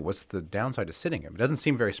to go, what's the downside to sitting him? It doesn't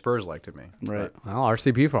seem very Spurs-like to me. Right. Well,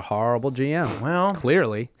 RCP for horrible GM. Well,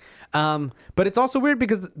 clearly. But it's also weird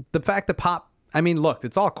because the fact that Pop, look,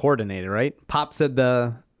 it's all coordinated, right? Pop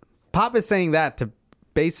is saying that to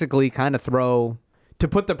basically kind of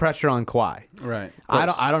put the pressure on Kawhi. Right.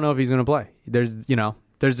 I don't know if he's going to play. There's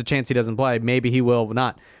a chance he doesn't play. Maybe he will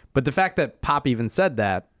not. But the fact that Pop even said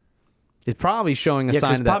that, it's probably showing a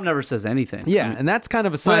sign that Pop never says anything. Yeah, and that's kind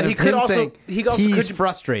of a sign of him saying he's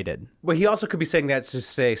frustrated. But he also could be saying that to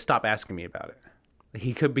say, stop asking me about it.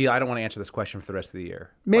 He could be, I don't want to answer this question for the rest of the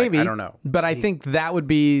year. Maybe. I don't know. But I think that would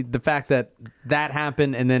be the fact that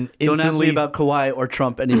happened and then instantly... Don't ask me about Kawhi or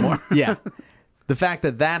Trump anymore. Yeah. The fact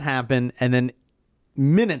that happened and then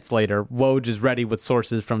minutes later, Woj is ready with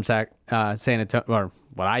sources from San Antonio, or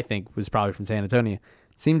what I think was probably from San Antonio.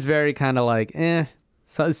 Seems very kind of like,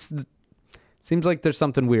 so seems like there's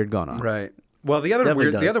something weird going on. Right. Well, the other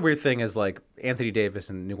weird thing is like Anthony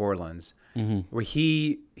Davis in New Orleans, where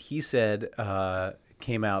he said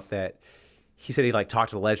came out that he said he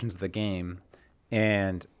talked to the legends of the game,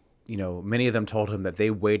 and many of them told him that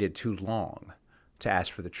they waited too long to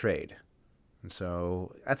ask for the trade, and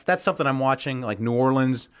so that's something I'm watching. Like New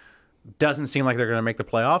Orleans doesn't seem like they're going to make the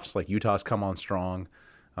playoffs. Like Utah's come on strong,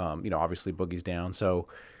 obviously Boogie's down, so.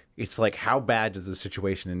 It's like, how bad does the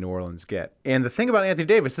situation in New Orleans get? And the thing about Anthony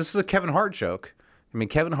Davis, this is a Kevin Hart joke.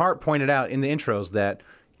 Kevin Hart pointed out in the intros that,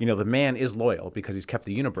 the man is loyal because he's kept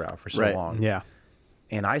the unibrow for so long. Yeah.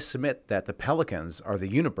 And I submit that the Pelicans are the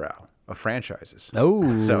unibrow of franchises.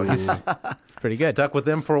 Oh. So he's pretty good. Stuck with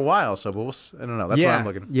them for a while. So I don't know. That's what I'm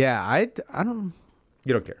looking. Yeah, I don't...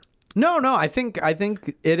 You don't care? No. I think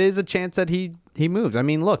it is a chance that he moves.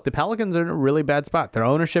 Look, the Pelicans are in a really bad spot. Their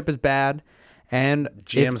ownership is bad. And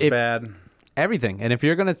GM's bad. Everything. And if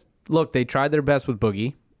you're going to look, they tried their best with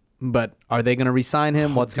Boogie, but are they going to re-sign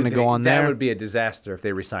him? What's going to go on there? That would be a disaster if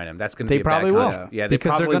they re-sign him. That's going to be a bad probably will. Contract. Yeah,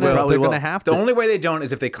 because they're going to have to. The only way they don't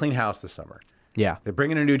is if they clean house this summer. Yeah. They're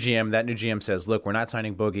bringing a new GM. That new GM says, look, we're not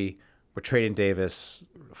signing Boogie. We're trading Davis.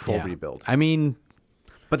 Full rebuild.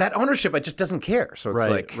 But that ownership, it just doesn't care. So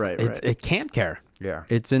it's right. It can't care. Yeah.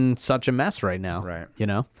 It's in such a mess right now. Right.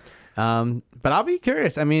 But I'll be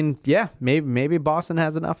curious. I mean, yeah, maybe Boston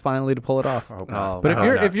has enough finally to pull it off. I hope not. But I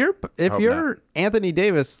hope not. if you're Anthony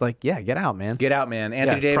Davis, like, yeah, get out, man. Get out, man.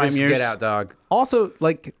 Anthony Yeah, Davis, prime years. get out, dog. Also,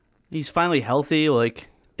 like, He's finally healthy. Like,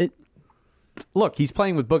 look, he's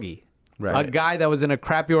playing with Boogie, Right. a guy that was in a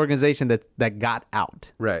crappy organization that got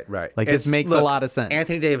out. Right. Like, this makes a lot of sense.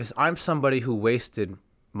 Anthony Davis, I'm somebody who wasted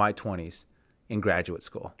my 20s in graduate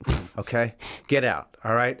school. Okay? Get out.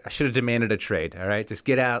 All right? I should have demanded a trade. All right? Just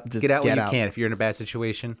get out. Get out when you can. If you're in a bad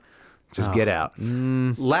situation, just get out.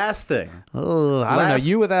 Last thing. Oh, I don't know.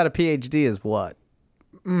 You without a PhD is what?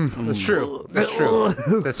 That's true. That's true.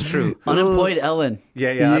 That's true. unemployed Ellen.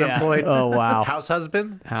 Yeah. Unemployed. Oh, wow. House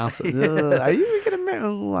husband? House. Are you gonna marry?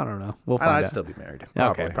 Oh, I don't know. We'll find I'd out. still be married.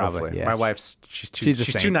 Okay, probably, hopefully. yeah. My wife's she's a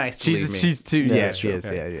too saint. nice to leave me. She's too. Yeah, she true. is.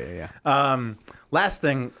 Okay. Yeah. Last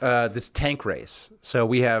thing, this tank race. So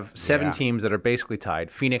we have 7 teams that are basically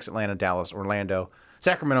tied: Phoenix, Atlanta, Dallas, Orlando,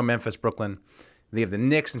 Sacramento, Memphis, Brooklyn. They have the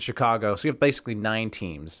Knicks and Chicago. So we have basically 9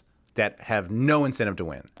 teams that have no incentive to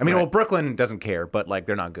win. I mean, well, Brooklyn doesn't care, but like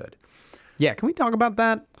they're not good. Yeah, can we talk about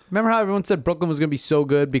that? Remember how everyone said Brooklyn was going to be so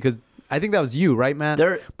good because I think that was you, right, Matt?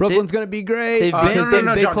 Brooklyn's going to be great because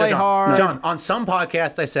they John, play hard. John, on some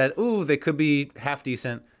podcasts I said, ooh, they could be half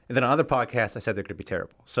decent. And then on other podcasts I said they're going to be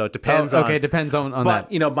terrible. So it depends on... Okay, depends on but,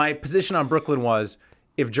 that. you know, my position on Brooklyn was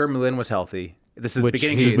if Jeremy Lin was healthy... This is Which the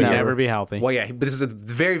beginning he of the would year. never be healthy. Well, yeah, but this is at the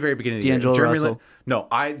very, very beginning of the D'Angelo year.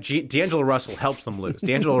 Russell. D'Angelo Russell helps them lose.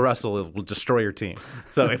 D'Angelo Russell will destroy your team.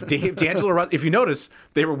 So if D'Angelo Russell, if you notice,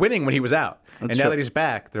 they were winning when he was out, and now that he's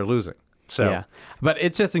back, they're losing. So Yeah, but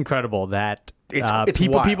it's just incredible that It's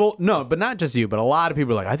people no, but not just you, but a lot of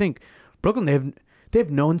people are like, I think Brooklyn they have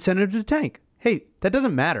no incentive to tank. Hey, that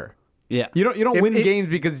doesn't matter. Yeah. You don't win games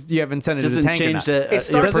because you have incentive Doesn't to tank. change or not.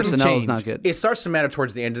 that. Your personnel is not good. It starts to matter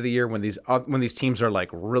towards the end of the year when these teams are like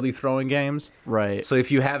really throwing games. Right. So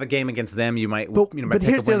if you have a game against them, you might. But take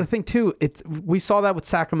here's a the win. other thing too. We saw that with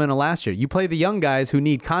Sacramento last year. You play the young guys who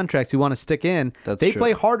need contracts, who want to stick in. They true.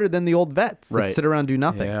 play harder than the old vets that Right. sit around and do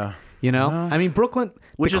nothing. Yeah. You know, I mean Brooklyn,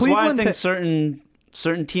 Which the is why I Cleveland think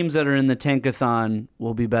certain teams that are in the tankathon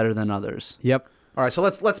will be better than others. Yep. All right, so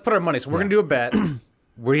let's put our money. So we're gonna do a bet.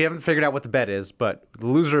 We haven't figured out what the bet is, but the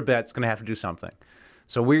loser of bet's going to have to do something.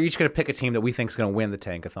 So we're each going to pick a team that we think is going to win the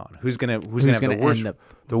tankathon. Who's going to have gonna the worst end up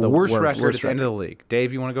the the worst worst record at the end of the league?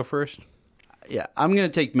 Dave, you want to go first? Yeah, I'm going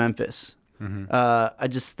to take Memphis. I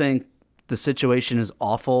just think the situation is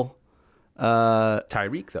awful.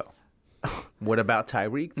 Tyreek, though. What about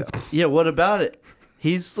Tyreek, though? Yeah, what about it?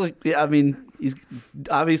 He's like, I mean, he's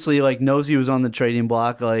obviously like knows he was on the trading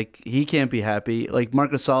block. Like he can't be happy. Like Marc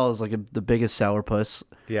Gasol is like the biggest sourpuss.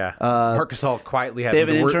 Yeah, Marc Gasol quietly They have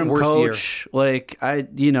having an the interim worst coach. Like I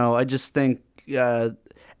just think,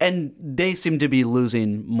 and they seem to be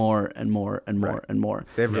losing more and more and more and more.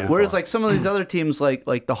 They've really Whereas fallen. like some of these other teams,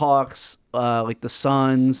 like the Hawks, like the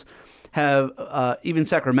Suns, have even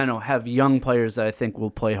Sacramento have young players that I think will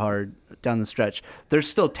play hard down the stretch. They're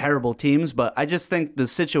still terrible teams, but I just think the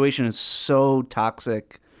situation is so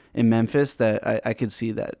toxic in Memphis that I could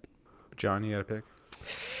see that. John, you got to pick.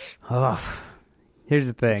 Oh, here's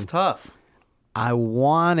the thing. It's tough. I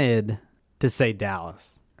wanted to say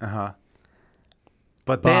Dallas.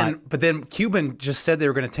 But then Cuban just said they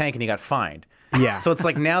were going to tank and he got fined. Yeah. So it's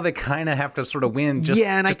like now they kind of have to sort of win.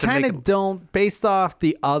 And I to make kind it- of don't, based off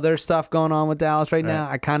the other stuff going on with Dallas right now,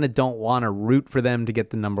 I kind of don't want to root for them to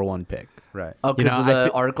get the number 1 pick. Right. Oh, because of the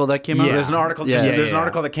article that came out? So there's an article. Yeah. There's an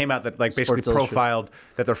article that came out that like basically Sports Illustrated. profiled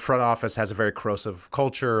that their front office has a very corrosive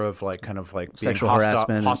culture of like kind of like being Sexual hostile,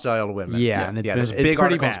 harassment. hostile to women. Yeah, and there's a it's big pretty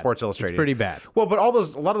article in bad. Sports Illustrated. It's pretty bad. Well, but a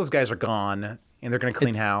lot of those guys are gone, and they're going to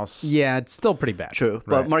clean house. Yeah, it's still pretty bad. True,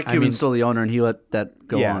 Right. but Mark Cuban's still the owner, and he let that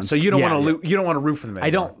go Yeah. on. So you don't Yeah, want to you don't want to root for them. I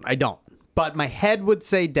don't. But my head would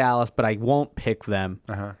say Dallas, but I won't pick them.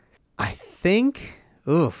 I think,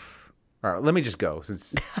 oof. All right, let me just go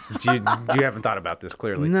since you haven't thought about this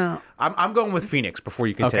clearly. No. I'm going with Phoenix before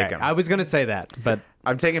you can Okay, take them. I was going to say that, but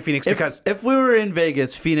I'm taking Phoenix because if we were in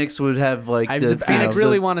Vegas, Phoenix would have like I Phoenix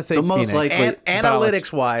really want to say the most Phoenix. likely.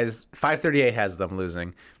 analytics wise, 538 has them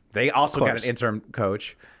losing. They also got an interim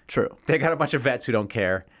coach. True. They got a bunch of vets who don't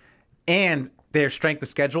care, and their strength of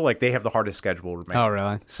schedule, like they have the hardest schedule. Remaining. Oh,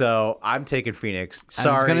 really? So I'm taking Phoenix. I was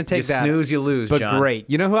Sorry, gonna take you that, snooze, you lose, but John. great.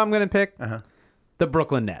 You know who I'm going to pick? The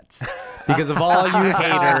Brooklyn Nets. Because of all you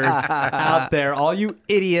haters out there, all you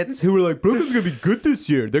idiots who were like, Brooklyn's going to be good this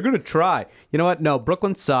year. They're going to try. You know what? No,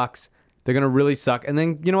 Brooklyn sucks. They're going to really suck. And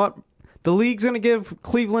then, you know what? The league's going to give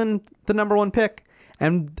Cleveland the number 1 pick.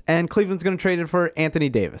 And Cleveland's going to trade it for Anthony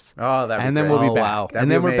Davis. Oh, that'd be And then great. we'll be Oh, back. wow. That'd And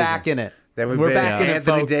be then we're amazing. back in it. Then we've We're been back in it,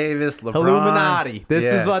 Anthony folks. Davis, LeBron. Illuminati. This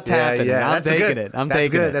is what's happening. I'm taking it. That's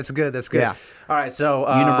good. That's good. That's good. Yeah. All right. So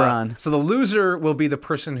Unibron. So the loser will be the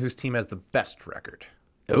person whose team has the best record.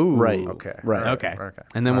 Ooh. Right. Okay. Right. Okay.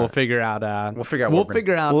 And then we'll figure out. We'll figure out We'll what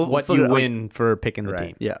figure out we'll what figure you out- win for picking the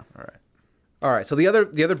team. Yeah. All right. So the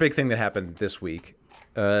other big thing that happened this week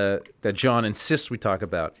that John insists we talk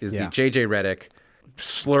about is the JJ Redick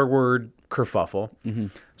slur word kerfuffle.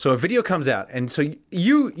 So a video comes out, and so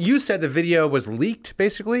you said the video was leaked.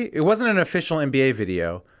 Basically, it wasn't an official NBA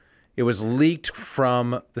video. It was leaked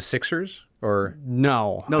from the Sixers, or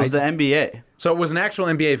No. No, it's the NBA. so it was an actual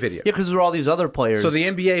NBA video. Yeah, because there were all these other players. So the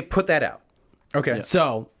NBA put that out. Okay.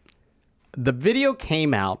 So the video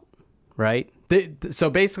came out, right? So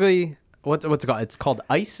basically, what's it called? It's called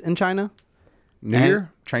ICE in China. New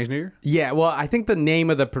Year, Chinese New Year. Yeah. Well, I think the name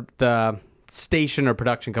of the station or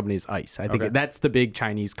production company is ICE. I think that's the big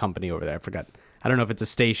Chinese company over there. I forgot. I don't know if it's a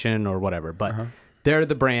station or whatever, but they're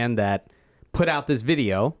the brand that put out this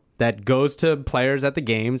video that goes to players at the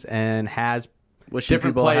games and has Wishing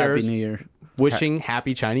different people a Happy players New Year. wishing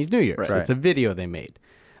Happy Chinese New Year. So Right. it's a video they made.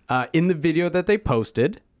 In the video that they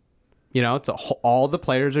posted, it's all the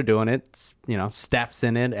players are doing it. Steph's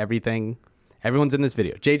in it. Everyone's in this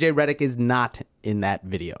video. JJ Redick is not in that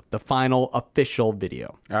video, the final official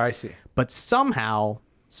video. Oh, I see. But somehow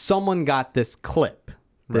someone got this clip,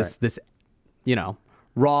 this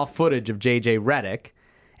raw footage of JJ Redick,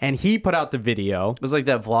 and he put out the video. It was like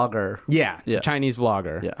that vlogger. Yeah, it's Yeah. a Chinese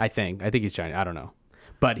vlogger. Yeah. I think he's Chinese. I don't know.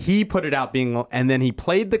 But he put it out and then he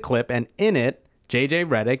played the clip, and in it, JJ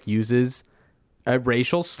Redick uses a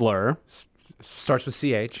racial slur. Starts with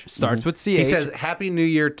CH. Starts with CH. He says Happy New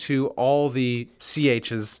Year to all the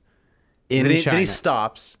CHs in then China. he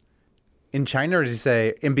stops. In China, or does he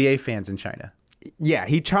say NBA fans in China? Yeah,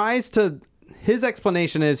 he tries to. His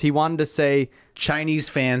explanation is he wanted to say Chinese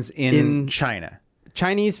fans in China.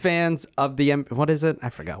 Chinese fans of the what is it? I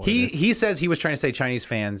forgot what it is. He says he was trying to say Chinese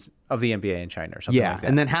fans of the NBA in China or something Yeah, like that.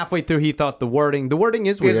 and then halfway through he thought the wording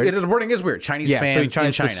is weird. The wording is weird. Chinese fans so he tries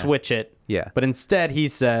in China. to switch it. Yeah. But instead he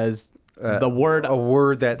says the word a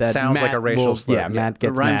word that sounds like a Matt racial will- slur. Yeah, Matt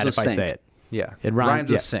gets rhymes mad with if I sink. say it. Yeah. It rhymes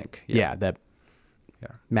with sink. Yeah, that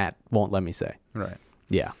Matt won't let me say. Right.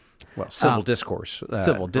 Yeah. Well, civil discourse.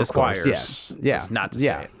 Civil discourse. requires Yeah. us not to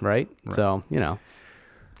yeah, say it. Right? So,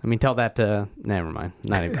 I mean, tell that to. Never mind.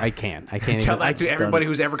 Not even, I can't. Tell that to everybody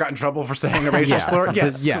who's ever got in trouble for saying a racial slur.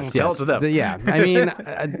 Yes. Yes. Tell it to them. Yeah. I mean,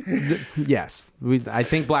 yes. I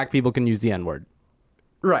think black people can use the N word.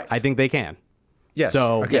 Right. I think they can. Yes.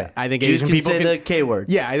 So Okay. I think Jews Asian can people say can. the K word.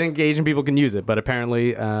 Yeah, I think Asian people can use it, but apparently,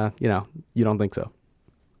 you don't think so.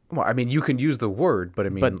 Well, I mean, you can use the word, but I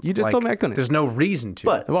mean, But you just told me I couldn't. There's no reason to.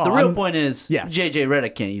 But Well, the real I'm- point is, yes. JJ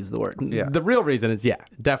Redick can't use the word. Yeah. The real reason is,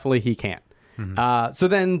 definitely he can't. So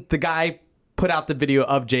then the guy put out the video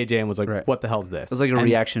of JJ and was like, Right. "What the hell's this?" It was like a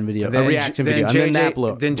reaction video. a reaction video, and then that blew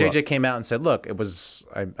up. Then JJ came out and said, "Look, it was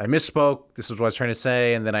I misspoke. This is what I was trying to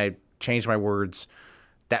say, and then I changed my words.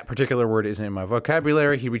 That particular word isn't in my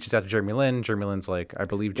vocabulary." He reaches out to Jeremy Lin. Jeremy Lin's like, "I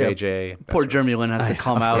believe JJ." Poor Jeremy Lin has to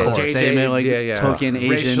come out and course. say like token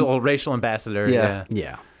Asian. racial ambassador.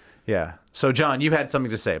 Yeah. Yeah. So, John, you had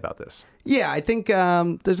something to say about this. Yeah, I think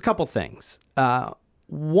there's a couple things.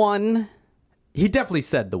 One, he definitely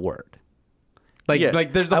said the word.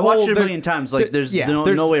 Like there's the I whole. watched it a million times. Like there's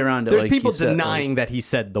no way around it. There's like, people he said, denying that he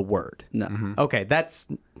said the word. No. Okay, that's.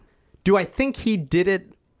 Do I think he did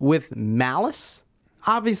it with malice?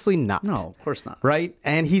 Obviously not. No, of course not. Right?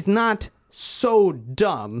 And he's not so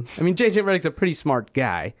dumb. I mean, JJ Redick's a pretty smart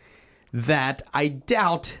guy. That I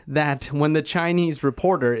doubt that when the Chinese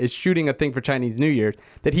reporter is shooting a thing for Chinese New Year,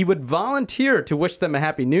 that he would volunteer to wish them a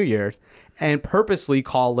Happy New Year's and purposely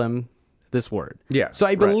call them this word. Yeah, So I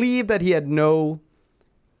right. believe that he had no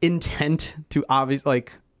intent to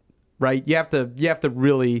right? You have to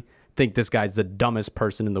really think this guy's the dumbest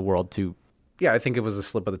person in the world to. Yeah, I think it was a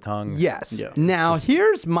slip of the tongue. Yes. Yeah. Now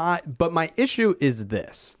my issue is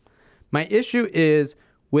this. My issue is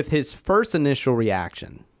with his first initial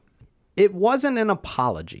reaction. It wasn't an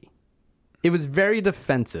apology. It was very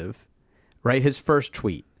defensive, right? His first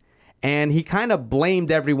tweet. And he kind of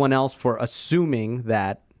blamed everyone else for assuming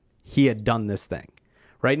that he had done this thing.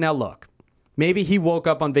 Right now, look, maybe he woke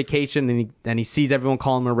up on vacation and he sees everyone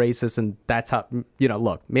call him a racist, and that's how,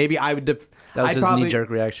 look, maybe I would... That was his knee-jerk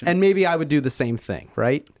reaction. And maybe I would do the same thing,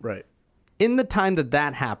 right? Right. In the time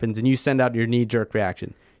that happens and you send out your knee-jerk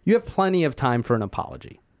reaction, you have plenty of time for an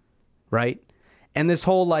apology, right? And this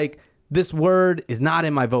whole, this word is not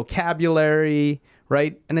in my vocabulary,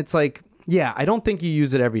 right? And it's like, yeah, I don't think you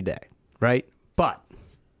use it every day, right? But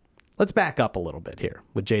let's back up a little bit here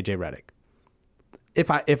with JJ Redick.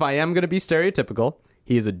 if I am going to be stereotypical,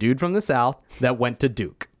 he is a dude from the South that went to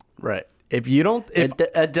Duke. Right. If you don't,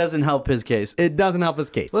 It doesn't help his case. it doesn't help his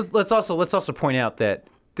case. Let's also point out that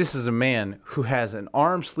this is a man who has an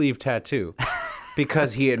arm sleeve tattoo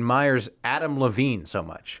because he admires Adam Levine so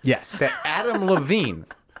much. Yes. That Adam Levine,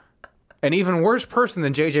 an even worse person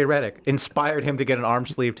than JJ Redick, inspired him to get an arm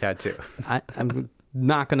sleeve tattoo. I'm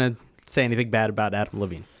not going to say anything bad about Adam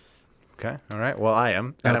Levine. Okay. All right. Well, I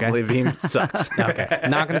am. Adam Okay. Levine sucks. Okay.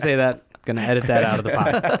 Not going to say that. Going to edit that out of the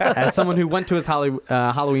pod. As someone who went to his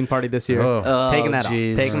Halloween party this year, taking that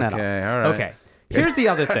geez. off. Taking that Okay, off. all right. Okay. Here's the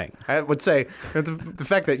other thing. I would say the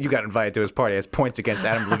fact that you got invited to his party has points against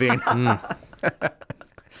Adam Levine.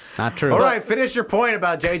 Not true. All right, finish your point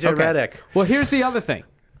about JJ Redick. Well, here's the other thing.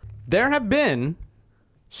 There have been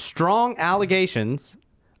strong allegations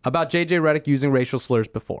about JJ Redick using racial slurs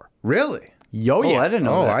before. Really? Yo, yeah. I didn't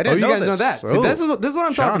know that. I didn't you know guys know that. this. See, this is what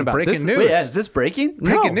I'm John, talking about. breaking This- news. Wait, is this breaking?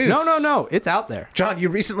 Breaking news. No. It's out there. John, you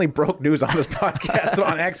recently broke news on this podcast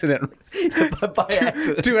on accident. By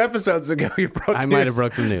accident. 2 episodes ago, you broke news. I might have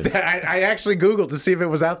broke some news. I actually Googled to see if it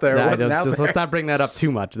was out there. It wasn't out there. Let's not bring that up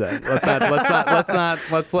too much. Then let's let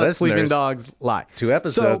Listeners, sleeping dogs lie. 2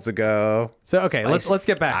 episodes ago. So okay, let's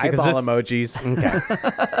get back because Eyeball this,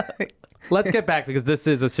 emojis. Okay. Let's get back because this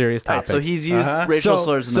is a serious All topic. right, so he's used racial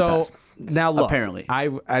slurs in the past. Now look, Apparently.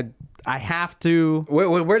 I have to.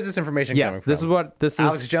 Where's this information coming Yes, from? this is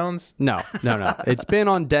Alex Jones? No. It's been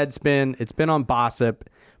on Deadspin. It's been on Bossip,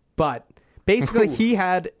 but basically he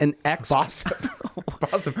had an ex.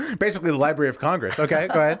 Bossip. Basically the Library of Congress. Okay,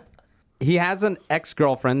 go ahead. He has an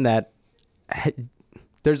ex-girlfriend that.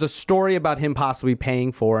 There's a story about him possibly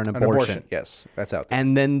paying for an abortion. Yes, that's out there.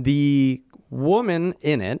 And then the woman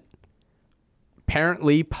in it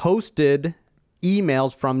apparently posted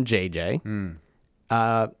emails from JJ.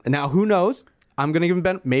 Now, who knows? I'm going to give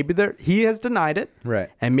him maybe he has denied it. Right.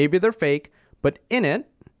 And maybe they're fake. But in it,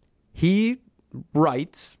 he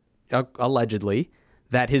writes, allegedly,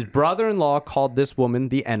 that his brother-in-law called this woman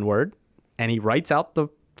the N-word. And he writes out the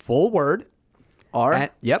full word.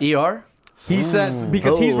 Yep. ER? He says,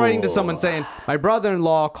 because he's writing to someone saying, my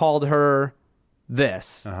brother-in-law called her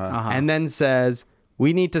this. And then says,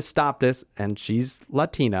 we need to stop this. And she's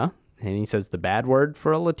Latina. And he says the bad word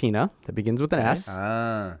for a Latina that begins with an S.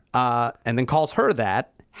 And then calls her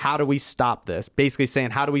that. How do we stop this? Basically saying,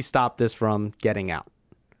 how do we stop this from getting out?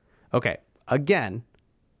 Okay. Again,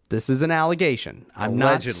 this is an allegation. I'm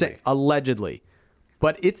not saying allegedly,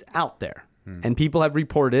 but it's out there. And people have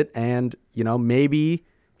reported, and maybe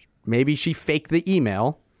she faked the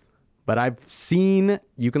email, but I've seen,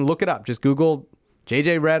 you can look it up. Just Google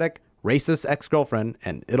JJ Redick, racist ex-girlfriend,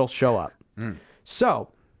 and it'll show up. So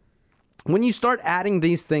when you start adding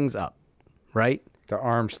these things up, right? The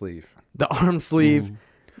arm sleeve.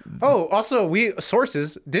 Oh, also,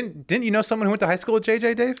 sources, didn't you know someone who went to high school with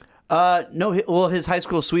JJ, Dave? No. His high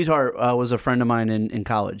school sweetheart was a friend of mine in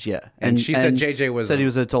college. Yeah, and she said JJ said he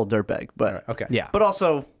was a total dirtbag. But okay, yeah. But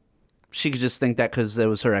also, she could just think that because it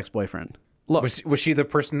was her ex-boyfriend. Look, was she the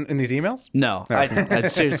person in these emails? No, I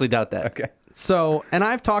seriously doubt that. Okay. So, and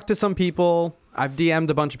I've talked to some people. I've DM'd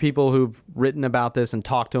a bunch of people who've written about this and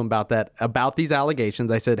talked to them about these allegations.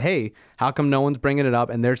 I said, hey, how come no one's bringing it up?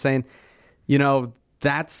 And they're saying,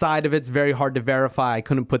 that side of it's very hard to verify. I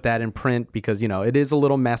couldn't put that in print because, it is a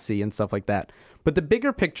little messy and stuff like that. But the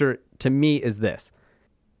bigger picture to me is this.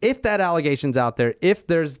 If that allegation's out there, if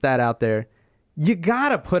there's that out there, you got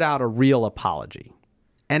to put out a real apology.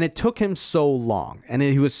 And it took him so long. And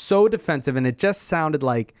he was so defensive. And it just sounded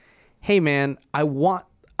like, hey, man,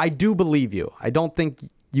 I do believe you. I don't think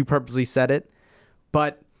you purposely said it.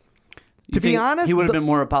 But to be honest, he would have been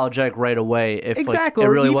more apologetic right away if exactly, it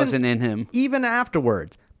really even, wasn't in him. Even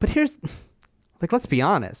afterwards. But here's, let's be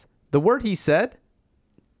honest. The word he said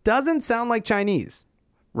doesn't sound like Chinese.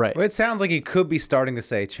 Right. Well, it sounds like he could be starting to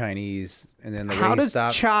say Chinese, and then the How way he does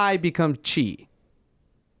stopped. chai become chi?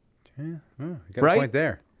 You got Right? a point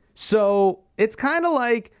there. So it's kind of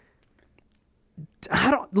like,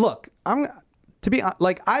 I've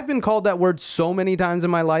been called that word so many times in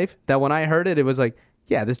my life that when I heard it, it was like,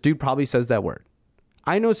 yeah, this dude probably says that word.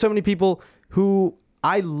 I know so many people who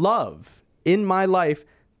I love in my life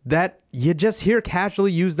that you just hear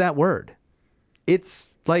casually use that word.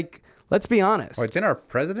 It's like, let's be honest. Wait, didn't our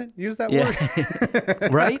president use that word?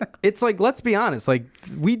 Right? It's like, let's be honest. Like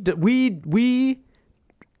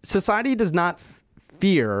society does not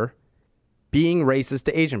fear being racist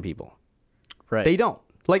to Asian people. Right. They don't.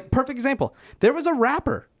 Like, perfect example. There was a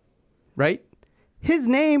rapper, right? His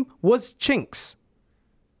name was Chinks.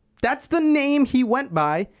 That's the name he went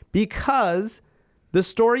by because the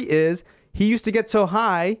story is he used to get so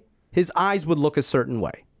high his eyes would look a certain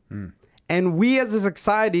way. And we as a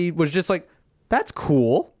society was just like, that's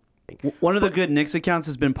cool. One of the good Knicks accounts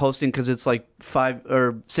has been posting because it's like 5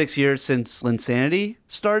 or 6 years since Linsanity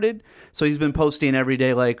started. So he's been posting every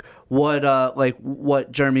day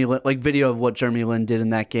what Jeremy Lin, like video of what Jeremy Lin did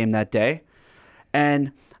in that game that day.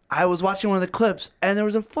 And I was watching one of the clips, and there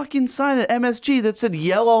was a fucking sign at MSG that said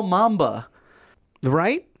Yellow Mamba.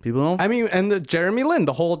 Right? People don't. I mean, and the Jeremy Lin,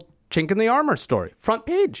 the whole chink in the armor story, front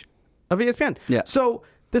page of ESPN. Yeah. So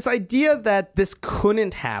this idea that this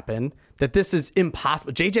couldn't happen, that this is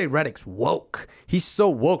impossible. JJ Redick's woke. He's so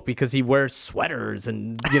woke because he wears sweaters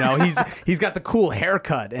and, he's got the cool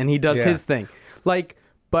haircut and he does his thing.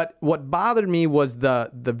 But what bothered me was the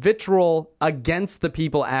vitriol against the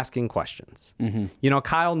people asking questions. Mm-hmm.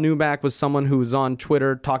 Kyle Newback was someone who was on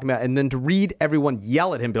Twitter talking about, and then to read everyone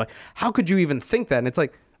yell at him, be like, how could you even think that? And it's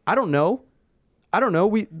like, I don't know.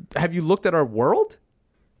 Have you looked at our world?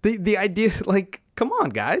 The idea, come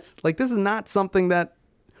on, guys. This is not something that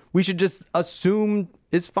we should just assume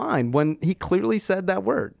is fine when he clearly said that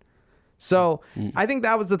word. So I think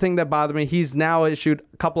that was the thing that bothered me. He's now issued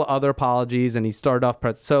a couple of other apologies, and he started off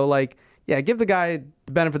press. So, give the guy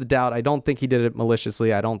the benefit of the doubt. I don't think he did it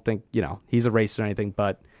maliciously. I don't think, he's a racist or anything.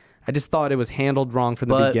 But I just thought it was handled wrong from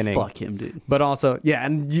the beginning. Fuck him, dude. But also,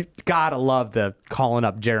 and you gotta love the calling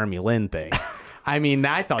up Jeremy Lin thing. I mean,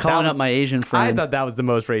 I thought calling up my Asian friend. I thought that was the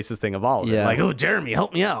most racist thing of all of it. Oh, Jeremy,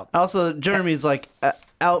 help me out. Also, Jeremy's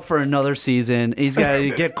out for another season. He's got to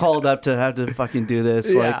get called up to have to fucking do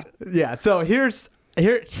this. Yeah. So here's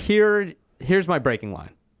my breaking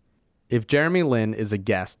line. If Jeremy Lin is a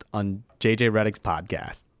guest on JJ Redick's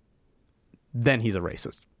podcast, then he's a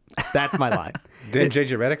racist. That's my line. Then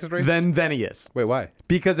JJ Redick is racist? Then he is. Wait, why?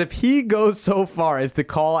 Because if he goes so far as to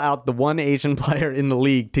call out the one Asian player in the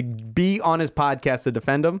league to be on his podcast to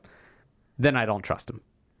defend him, then I don't trust him.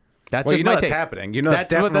 That's just my take. That's happening. That's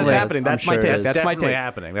definitely what's happening. That's my take. That's my take.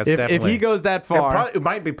 Happening. If he goes that far, it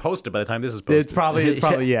might be posted by the time this is posted. It's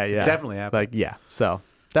probably yeah. Definitely happening. So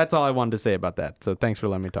that's all I wanted to say about that. So thanks for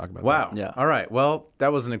letting me talk about that. Wow. Yeah. All right. Well,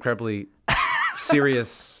 that was an incredibly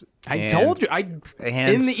serious. I told you.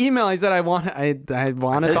 In the email I said I want to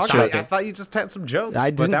talk about it. I thought you just had some jokes.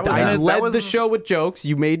 I didn't. I led the show with jokes.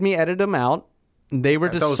 You made me edit them out. They were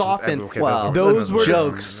to soften. Those were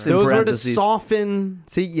jokes. Those were to soften.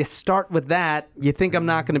 See, you start with that. You think I'm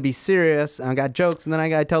not going to be serious. I got jokes, and then I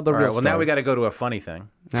got to tell the real story. Well, now we got to go to a funny thing.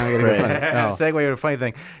 Now we got to go funny. Segue to a funny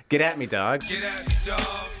thing. Get at me, dog. Get at me, dog.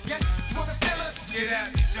 Get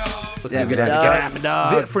at me, dog. Let's do get at me,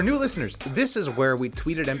 dog. For new listeners, this is where we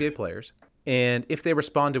tweet at NBA players, and if they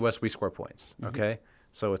respond to us, we score points. Okay.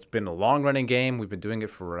 So it's been a long-running game. We've been doing it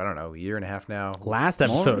for, a year and a half now. Last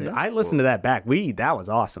episode, I listened to that back. That was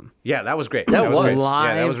awesome. Yeah, that was great. That was great. live.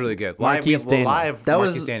 Yeah, that was really good. Marquise Daniels.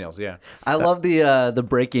 Marquise Daniels, yeah. I love the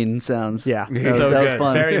breaking sounds. Yeah. That was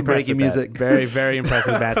fun. Very breaking music. Very, very impressed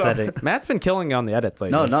with Matt's editing. Matt's been killing on the edits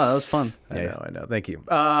lately. No, that was fun. I know. Thank you.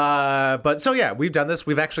 But so, yeah, we've done this.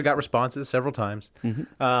 We've actually got responses several times.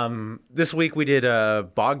 Mm-hmm. This week we did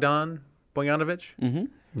Bogdan Bojanovic. Mm-hmm.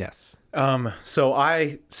 Yes. So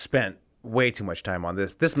I spent way too much time on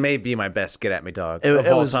this. This may be my best Get At Me Dog of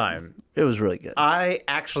all time. It was really good. I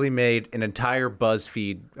actually made an entire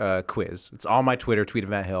BuzzFeed quiz. It's on my Twitter, tweet of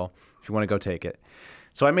Matt Hill, if you want to go take it.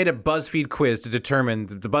 So I made a BuzzFeed quiz to determine,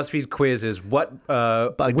 the BuzzFeed quiz is which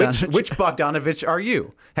Bogdanovich are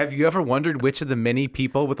you? Have you ever wondered which of the many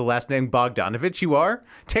people with the last name Bogdanovich you are?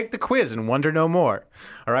 Take the quiz and wonder no more.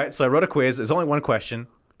 All right, so I wrote a quiz. There's only one question.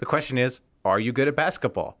 The question is, are you good at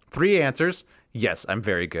basketball? 3 answers. Yes, I'm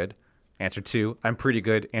very good. Answer 2, I'm pretty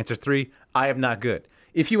good. Answer 3, I am not good.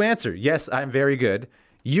 If you answer, yes, I'm very good,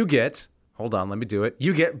 you get, hold on, let me do it.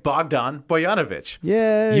 You get Bogdan Bojanovic.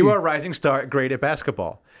 Yay. You are a rising star, great at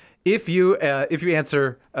basketball. If you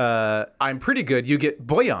answer, I'm pretty good, you get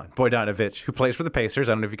Bojanovic, who plays for the Pacers.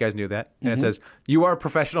 I don't know if you guys knew that. And it says, you are a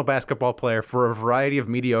professional basketball player for a variety of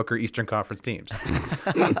mediocre Eastern Conference teams.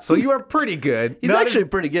 So you are pretty good. He's actually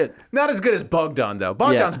pretty good. Not as good as Bogdan, though.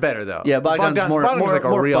 Bogdan's better, though. Yeah, Bogdan's more like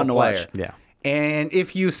a real fun to player. watch. Yeah. And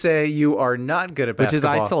if you say you are not good at Which is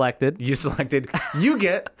basketball, I selected. You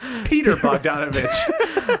get Peter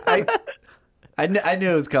Bogdanovich. I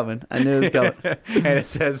knew it was coming. And it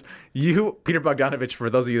says, Peter Bogdanovich, for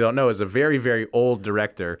those of you who don't know, is a very, very old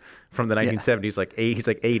director from the 1970s. He's like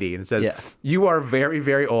 80. And it says, you are very,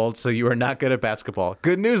 very old, so you are not good at basketball.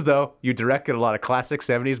 Good news, though. You directed a lot of classic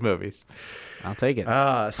 70s movies. I'll take it.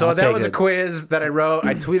 So that was a quiz that I wrote.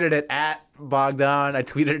 I tweeted it at Bogdan. I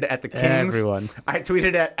tweeted at the Kings. Everyone. I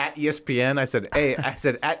tweeted at ESPN. I said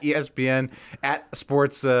at ESPN, at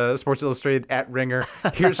Sports Illustrated, at Ringer.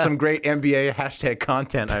 Here's some great NBA hashtag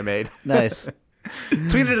content I made. Nice.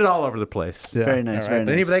 Tweeted it all over the place. Yeah. Very nice. All right. Very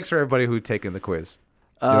But nice. anyway, thanks for everybody who taken the quiz.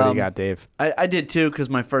 What do you got, Dave? I did too because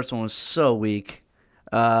my first one was so weak.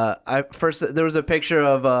 There was a picture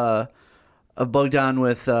of Bogdan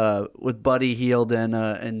with Buddy Hield and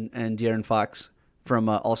De'Aaron Fox from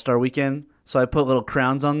All-Star Weekend. So I put little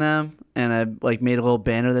crowns on them and I made a little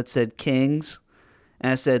banner that said Kings,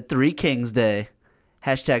 and I said 3 Kings Day,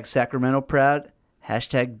 hashtag Sacramento Proud,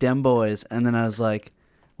 hashtag Dem Boys, and then I was like,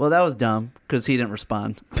 well, that was dumb because he didn't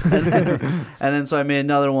respond. And then so I made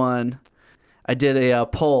another one. I did a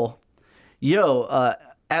poll.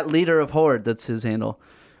 At Leader of Horde, that's his handle.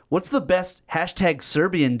 What's the best hashtag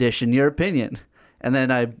Serbian dish in your opinion? And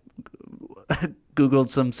then I Googled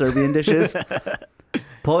some Serbian dishes.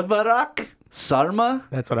 Podvarak, sarma,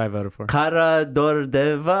 That's what I voted for.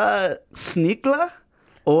 karadordeva snikla,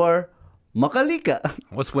 or makalika.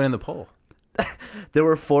 What's winning the poll? There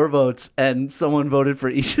were 4 votes, and someone voted for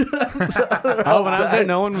each of them. So Oh, when I was there,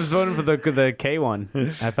 no one was voting for the K one.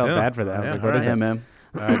 I felt bad for that. I was like, what is yeah, it? man.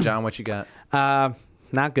 All right, John, what you got?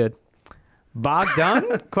 Not good.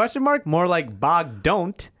 Bogdan? Question mark? More like Bog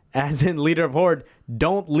don't, as in Leader of Horde.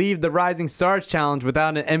 Don't leave the Rising Stars Challenge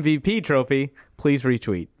without an MVP trophy. Please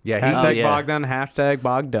retweet. Yeah, Hashtag Bogdan, hashtag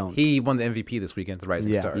Bog don't. He won the MVP this weekend at the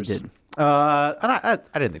Rising Yeah, Stars. he did. And I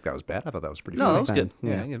didn't think that was bad. I thought that was pretty No, funny. that was good.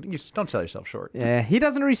 Yeah, you just don't sell yourself short. Yeah, he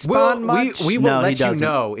doesn't respond much. We will No, he let you doesn't.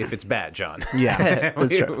 know if it's bad, John. Yeah.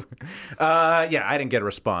 That's true. Yeah, I didn't get a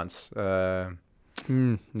response. No.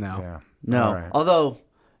 Yeah. No. All right. Although,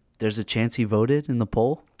 there's a chance he voted in the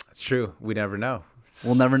poll. It's true. We never know.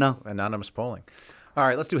 We'll never know. Anonymous polling. All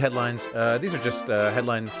right, let's do headlines. These are just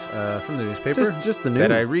headlines from the newspaper. Just the that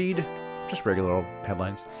news. I read. Just regular old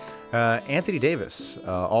headlines. Anthony Davis,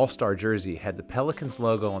 All-Star jersey, had the Pelicans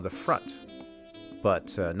logo on the front,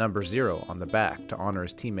 but number 0 on the back to honor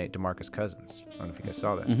his teammate DeMarcus Cousins. I don't know if you guys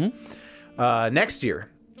saw that. Mm-hmm. Next year,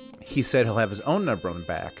 he said he'll have his own number on the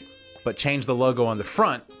back, but change the logo on the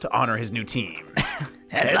front to honor his new team.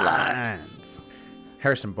 Headlines.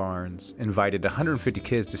 Harrison Barnes invited 150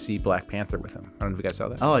 kids to see Black Panther with him. I don't know if you guys saw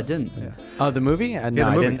that. Oh, I didn't. Oh, the movie? No,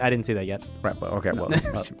 the movie. I didn't see that yet. Right. Well, okay. Well,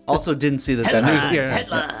 Also, didn't see that.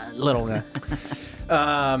 news. Little guy.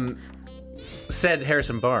 Said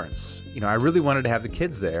Harrison Barnes, I really wanted to have the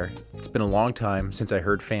kids there. It's been a long time since I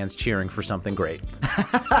heard fans cheering for something great.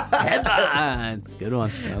 Headlines. Good one.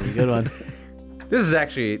 That was a good one. This is a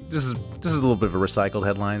little bit of a recycled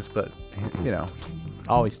headlines, but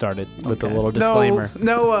Always started with a little disclaimer.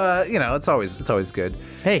 No, it's always good.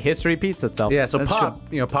 Hey, history repeats itself. Yeah. So That's Pop,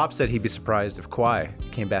 Pop said he'd be surprised if Kawhi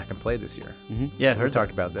came back and played this year. Yeah, I We heard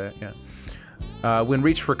talked about that. Yeah. When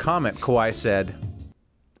reached for comment, Kawhi said,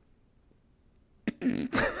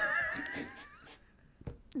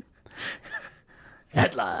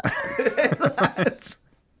 Headlines.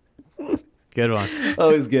 Good one.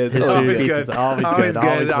 Always good. History Always repeats good. itself. Always Always good. good.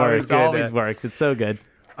 Always Always works. good. Always works. It's so good.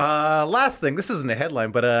 last thing, this isn't a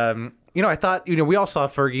headline, but I thought we all saw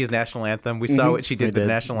Fergie's national anthem. We saw what she did We to the did.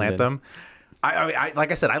 national We did. anthem. I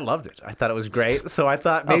like I said, I loved it. I thought it was great. So I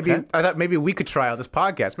thought maybe we could try on this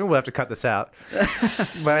podcast. Maybe we'll have to cut this out.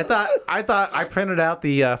 But I printed out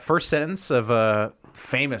the first sentence of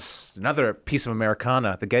another piece of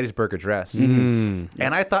Americana, the Gettysburg Address, and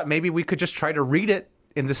I thought maybe we could just try to read it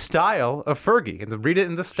in the style of Fergie, and read it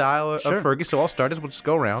in the style of Fergie. So I'll start. We'll just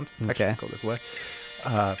go around. Okay. Actually, go this way.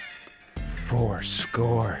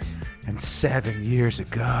 407 years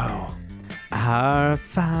ago. Our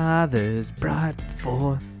fathers brought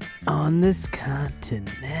forth on this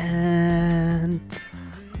continent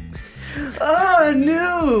A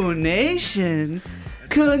new nation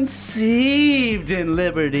conceived in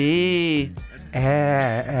liberty.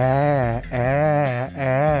 And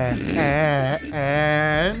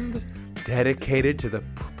dedicated to the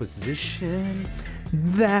proposition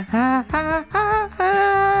that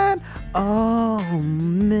all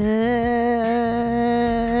men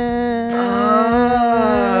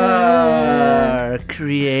Are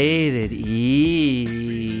created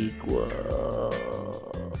equal.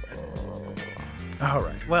 All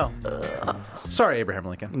right. Well, sorry, Abraham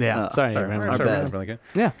Lincoln. Yeah, sorry, Abraham. our Sorry, bad. Abraham Lincoln.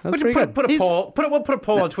 Yeah, that's Put pretty good. a poll. We'll put a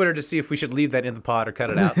poll on Twitter to see if we should leave that in the pod or cut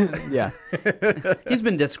it out. Yeah. He's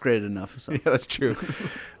been desecrated enough. So. Yeah, that's true.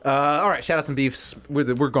 All right, shout outs and beefs. We're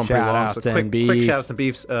going pretty long. Shout-outs So and quick beefs. shout outs and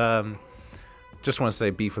beefs. Just want to say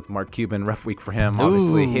beef with Mark Cuban. Rough week for him.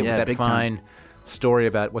 Obviously, hit yeah, with that big fine. story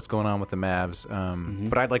about what's going on with the Mavs.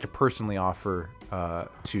 But I'd like to personally offer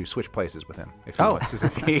to switch places with him if he wants.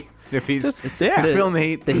 If he's feeling the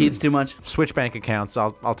heat. The heat's too much. Switch bank accounts.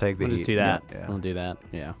 I'll take the heat. Just do that. Yeah. We'll do that.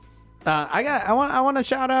 Yeah. I want to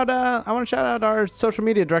shout out. I want to shout out our social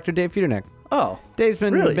media director, Dave Feudernick. Oh, Dave's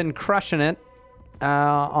really? been crushing it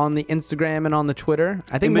on the Instagram and on the Twitter.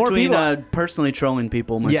 I think in more between people. personally trolling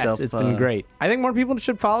people myself. Yes, it's been great. I think more people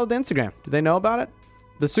should follow the Instagram. Do they know about it?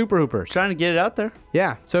 The Super Hoopers. Trying to get it out there.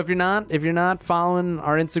 Yeah. So if you're not following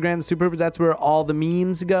our Instagram, the Super Hoopers, that's where all the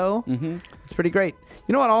memes go. Mm-hmm. It's pretty great.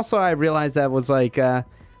 You know what? Also, I realized that was like,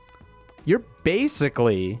 you're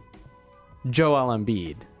basically Joel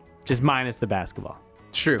Embiid, just minus the basketball.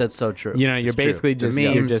 True. That's so true. You know, you're It's basically true. just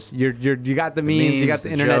The memes. you got the memes, you got memes, the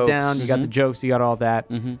the internet jokes. down, you got the jokes, you got all that.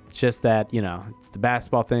 It's just that, you know, it's the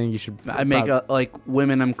basketball thing. You should. I make like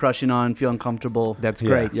women I'm crushing on feel uncomfortable. That's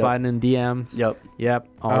great. Yep. Sliding in DMs. Yep.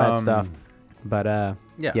 All that stuff. But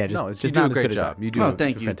Yeah, just no, just you do not a as great good as job. that. You do. Oh, a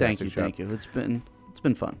thank you. fantastic job. It's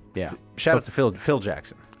been fun. Yeah. Shout out to Phil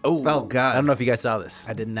Jackson. Oh God. I don't know if you guys saw this.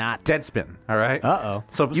 I did not. Deadspin. All right. Uh-oh.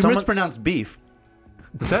 So You mispronounced beef.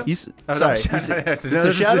 Sorry. This This a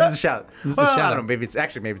is shout a out? shout. This is a I shout don't out. know. Maybe it's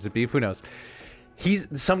a beef. Who knows? He's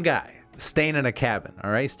some guy staying in a cabin.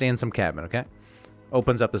 All right, staying in some cabin. Okay.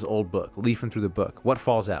 Opens up this old book, leafing through the book. What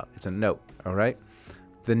falls out? It's a note. All right.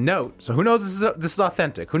 The note. So who knows this is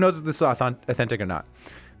authentic? Who knows if this is authentic or not?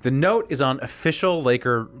 The note is on official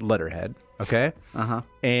Laker letterhead. Okay.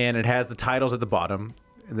 And it has the titles at the bottom.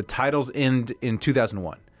 And the titles end in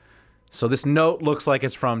 2001. So this note looks like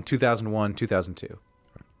it's from 2001, 2002.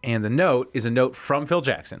 And the note is a note from Phil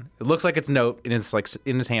Jackson. It looks like it's a note, and it's like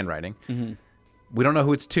in his handwriting. We don't know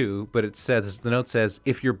who it's to, but the note says,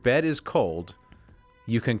 "If your bed is cold,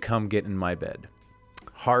 you can come get in my bed."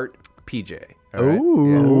 Heart, PJ. All right?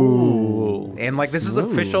 Ooh. Yeah. And like this is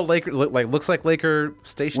official Laker. Looks like Laker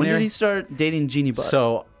stationery. When did he start dating Jeannie Buss?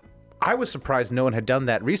 So I was surprised no one had done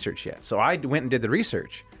that research yet. So I went and did the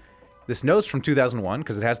research. This note's from 2001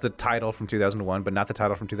 because it has the title from 2001, but not the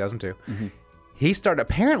title from 2002. He started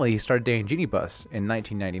dating Jeannie Buss in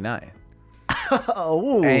 1999.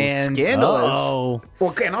 oh, And- scandalous. Oh.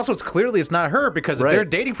 Well, and also it's not her because if they're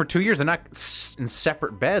dating for 2 years, they're not in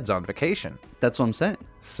separate beds on vacation. That's what I'm saying.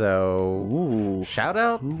 So, shout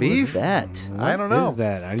out, beef. Who's that? I don't know. What is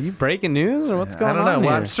that? Are you breaking news or what's going I don't know. on Well,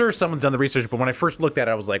 here? I'm sure someone's done the research, but when I first looked at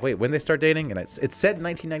it, I was like, wait, when they start dating? And it said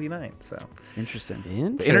 1999. So Interesting.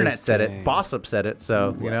 the internet said it. Bossip said it.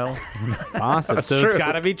 So, you know. Awesome. That's So it's true.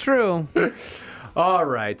 got to be true. All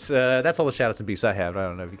right. That's all the shout outs and beefs I have. I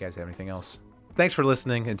don't know if you guys have anything else. Thanks for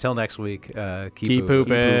listening. Until next week, keep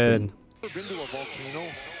Pooping. Ever been to a volcano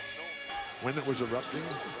when it was erupting?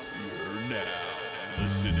 You're now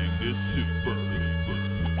listening to Super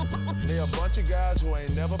Hoopers. They're a bunch of guys who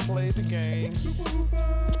ain't never played the game.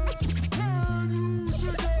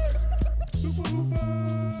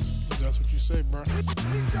 That's what you say, bro. I'm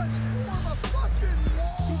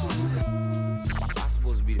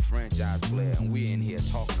supposed to be the franchise player, and we're in here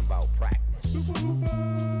talking about practice.